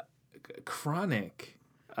Chronic,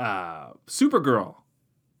 Supergirl.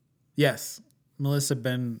 Yes, Melissa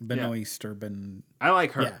Benoist or Ben. I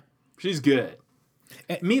like her. Yeah. She's good.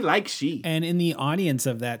 Me like she. And in the audience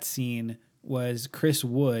of that scene was Chris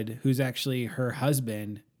Wood, who's actually her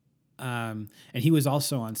husband. And he was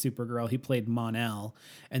also on Supergirl. He played Mon-El.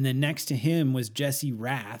 And then next to him was Jesse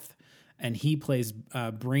Rath, and he plays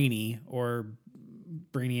Brainy, or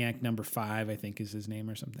Brainiac number 5, I think is his name,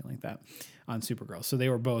 or something like that, on Supergirl. So they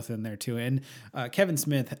were both in there too. And Kevin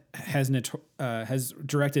Smith has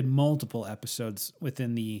directed multiple episodes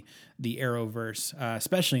within the Arrowverse,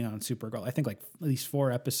 especially on Supergirl. I think like at least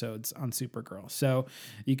 4 episodes on Supergirl. So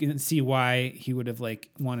you can see why he would have like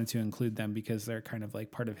wanted to include them, because they're kind of like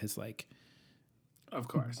part of his like, of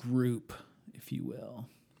course, group, if you will.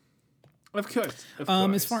 Of course.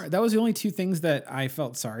 That was the only 2 things that I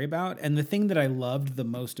felt sorry about, and the thing that I loved the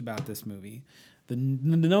most about this movie, the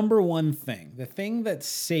number one thing, the thing that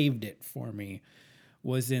saved it for me,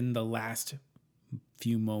 was in the last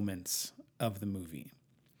few moments of the movie.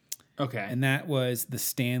 Okay, and that was the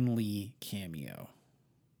Stan Lee cameo.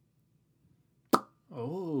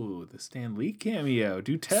 Oh, the Stan Lee cameo!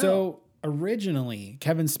 Do tell. So originally,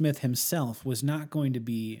 Kevin Smith himself was not going to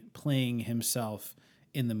be playing himself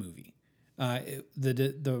in the movie.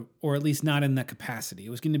 Or at least not in that capacity. It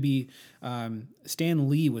was going to be Stan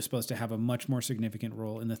Lee was supposed to have a much more significant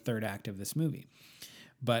role in the third act of this movie,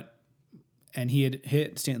 and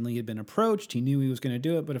Stan Lee had been approached. He knew he was going to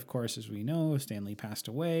do it, but of course, as we know, Stan Lee passed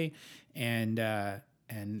away, and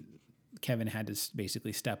Kevin had to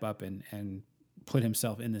basically step up and put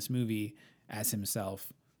himself in this movie as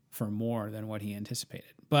himself for more than what he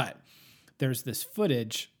anticipated. But there's this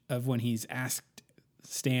footage of when he's asked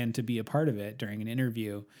Stan to be a part of it during an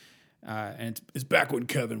interview, and it's back when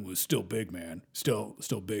Kevin was still big, man, still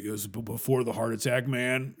big. It was before the heart attack,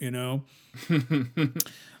 man, you know.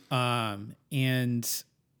 And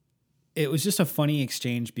it was just a funny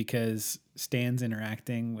exchange, because Stan's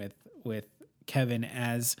interacting with Kevin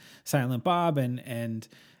as Silent Bob, and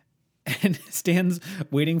Stan's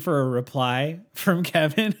waiting for a reply from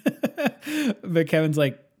Kevin, but Kevin's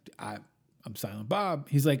like, I'm Silent Bob.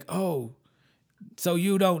 He's like, oh, so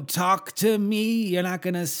you don't talk to me? You're not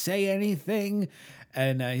going to say anything?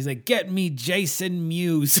 And he's like, get me Jason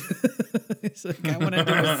Mewes. He's like, I want to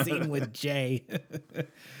do a scene with Jay.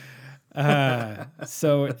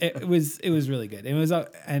 So it was really good. It was,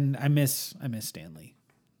 and I miss Stanley.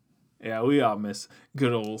 Yeah, we all miss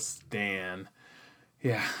good old Stan.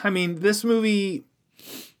 Yeah, I mean, this movie,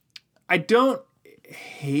 I don't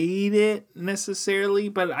hate it necessarily,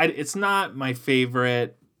 but it's not my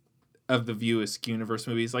favorite of the View Askew universe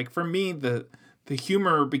movies. Like, for me, the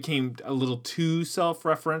humor became a little too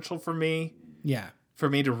self-referential for me. Yeah. For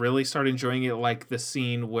me to really start enjoying it, like the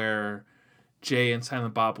scene where Jay and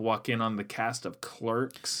Silent Bob walk in on the cast of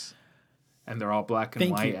Clerks, and they're all black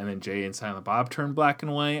and white, and then Jay and Silent Bob turn black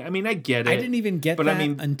and white. I mean, I get it. I didn't even get that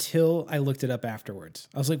until I looked it up afterwards.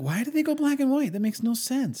 I was like, why did they go black and white? That makes no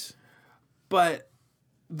sense. But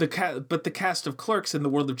the cast of Clerks in the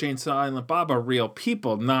world of Jay and Silent Bob are real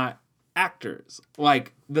people, not actors.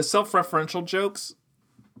 Like, the self-referential jokes,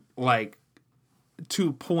 like, to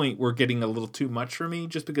a point, were getting a little too much for me,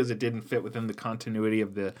 just because it didn't fit within the continuity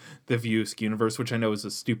of the View Askew universe, which I know is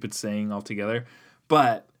a stupid saying altogether.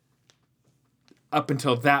 But up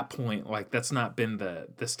until that point, like, that's not been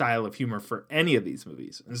the style of humor for any of these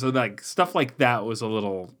movies. And so, like, stuff like that was a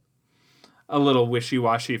little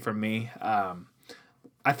wishy-washy for me.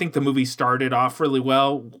 I think the movie started off really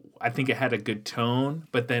well. I think it had a good tone,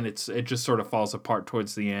 but then it just sort of falls apart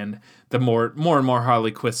towards the end. The more and more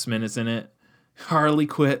Harley Quinn is in it. Harley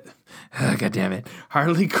Quinn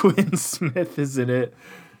Smith is in it.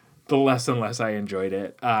 The less and less I enjoyed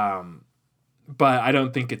it. But I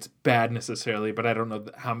don't think it's bad necessarily, but I don't know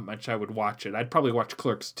how much I would watch it. I'd probably watch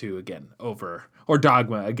Clerks 2 again or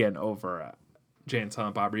Dogma again over Jay and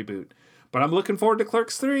Silent Bob Reboot. But I'm looking forward to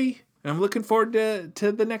Clerks 3. And I'm looking forward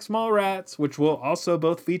to the next Mallrats, which will also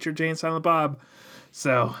both feature Jay and Silent Bob.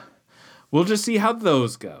 So we'll just see how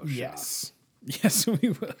those go. Yes. Yes, we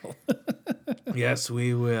will. Yes,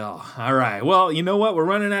 we will. All right. Well, you know what? We're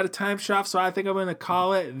running out of time, Shoff, so I think I'm going to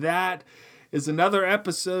call it. That is another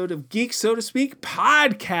episode of Geek, So to Speak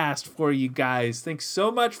podcast for you guys. Thanks so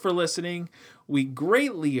much for listening. We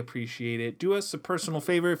greatly appreciate it. Do us a personal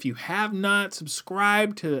favor. If you have not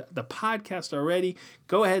subscribed to the podcast already,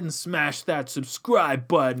 go ahead and smash that subscribe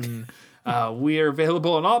button. We are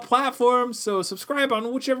available on all platforms, so subscribe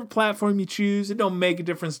on whichever platform you choose. It don't make a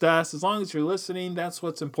difference to us. As long as you're listening, that's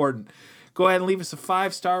what's important. Go ahead and leave us a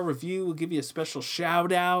 5-star review. We'll give you a special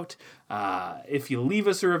shout out. If you leave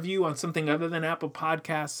us a review on something other than Apple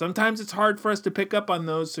Podcasts, sometimes it's hard for us to pick up on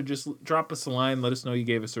those. So just drop us a line. Let us know you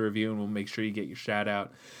gave us a review and we'll make sure you get your shout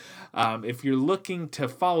out. If you're looking to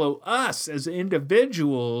follow us as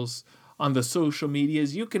individuals on the social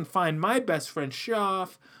medias, you can find my best friend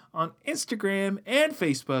Shoff on Instagram and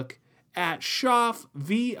Facebook at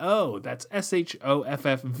SchoffVO. That's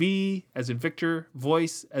SHOFFV as in Victor,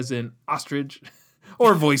 voice as in ostrich,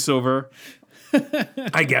 or voiceover,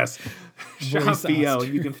 I guess.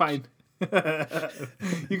 SchoffVO. You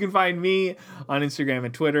can find me on Instagram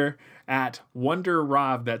and Twitter at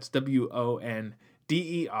WonderRob. That's WonderRob.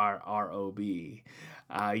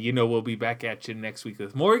 We'll be back at you next week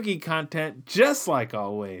with more geek content, just like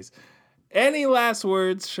always. Any last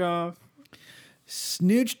words, Shoff?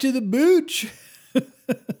 Snooch to the booch.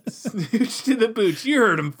 Snooch to the booch. You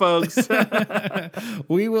heard him, folks.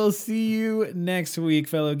 We will see you next week,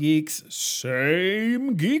 fellow geeks.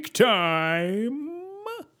 Same geek time.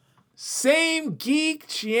 Same geek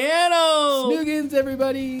channel. Snoogans,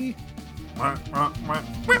 everybody. Wash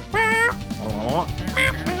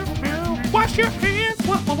your hands.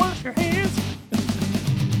 Wash your hands.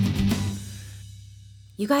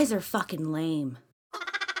 You guys are fucking lame.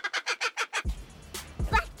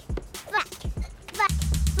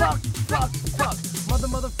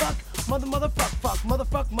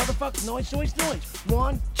 Motherfuck, noise.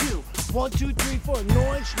 1, 2, 1, 2, 3, 4,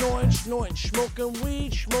 noise, smoking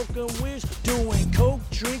weed, doing coke,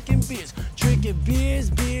 drinking beers,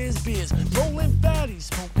 rolling fatties,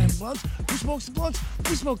 smoking blunts. Who smokes the blunts?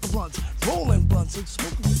 We smoke the blunts, rolling blunts and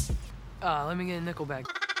smoking. Let me get a nickel bag.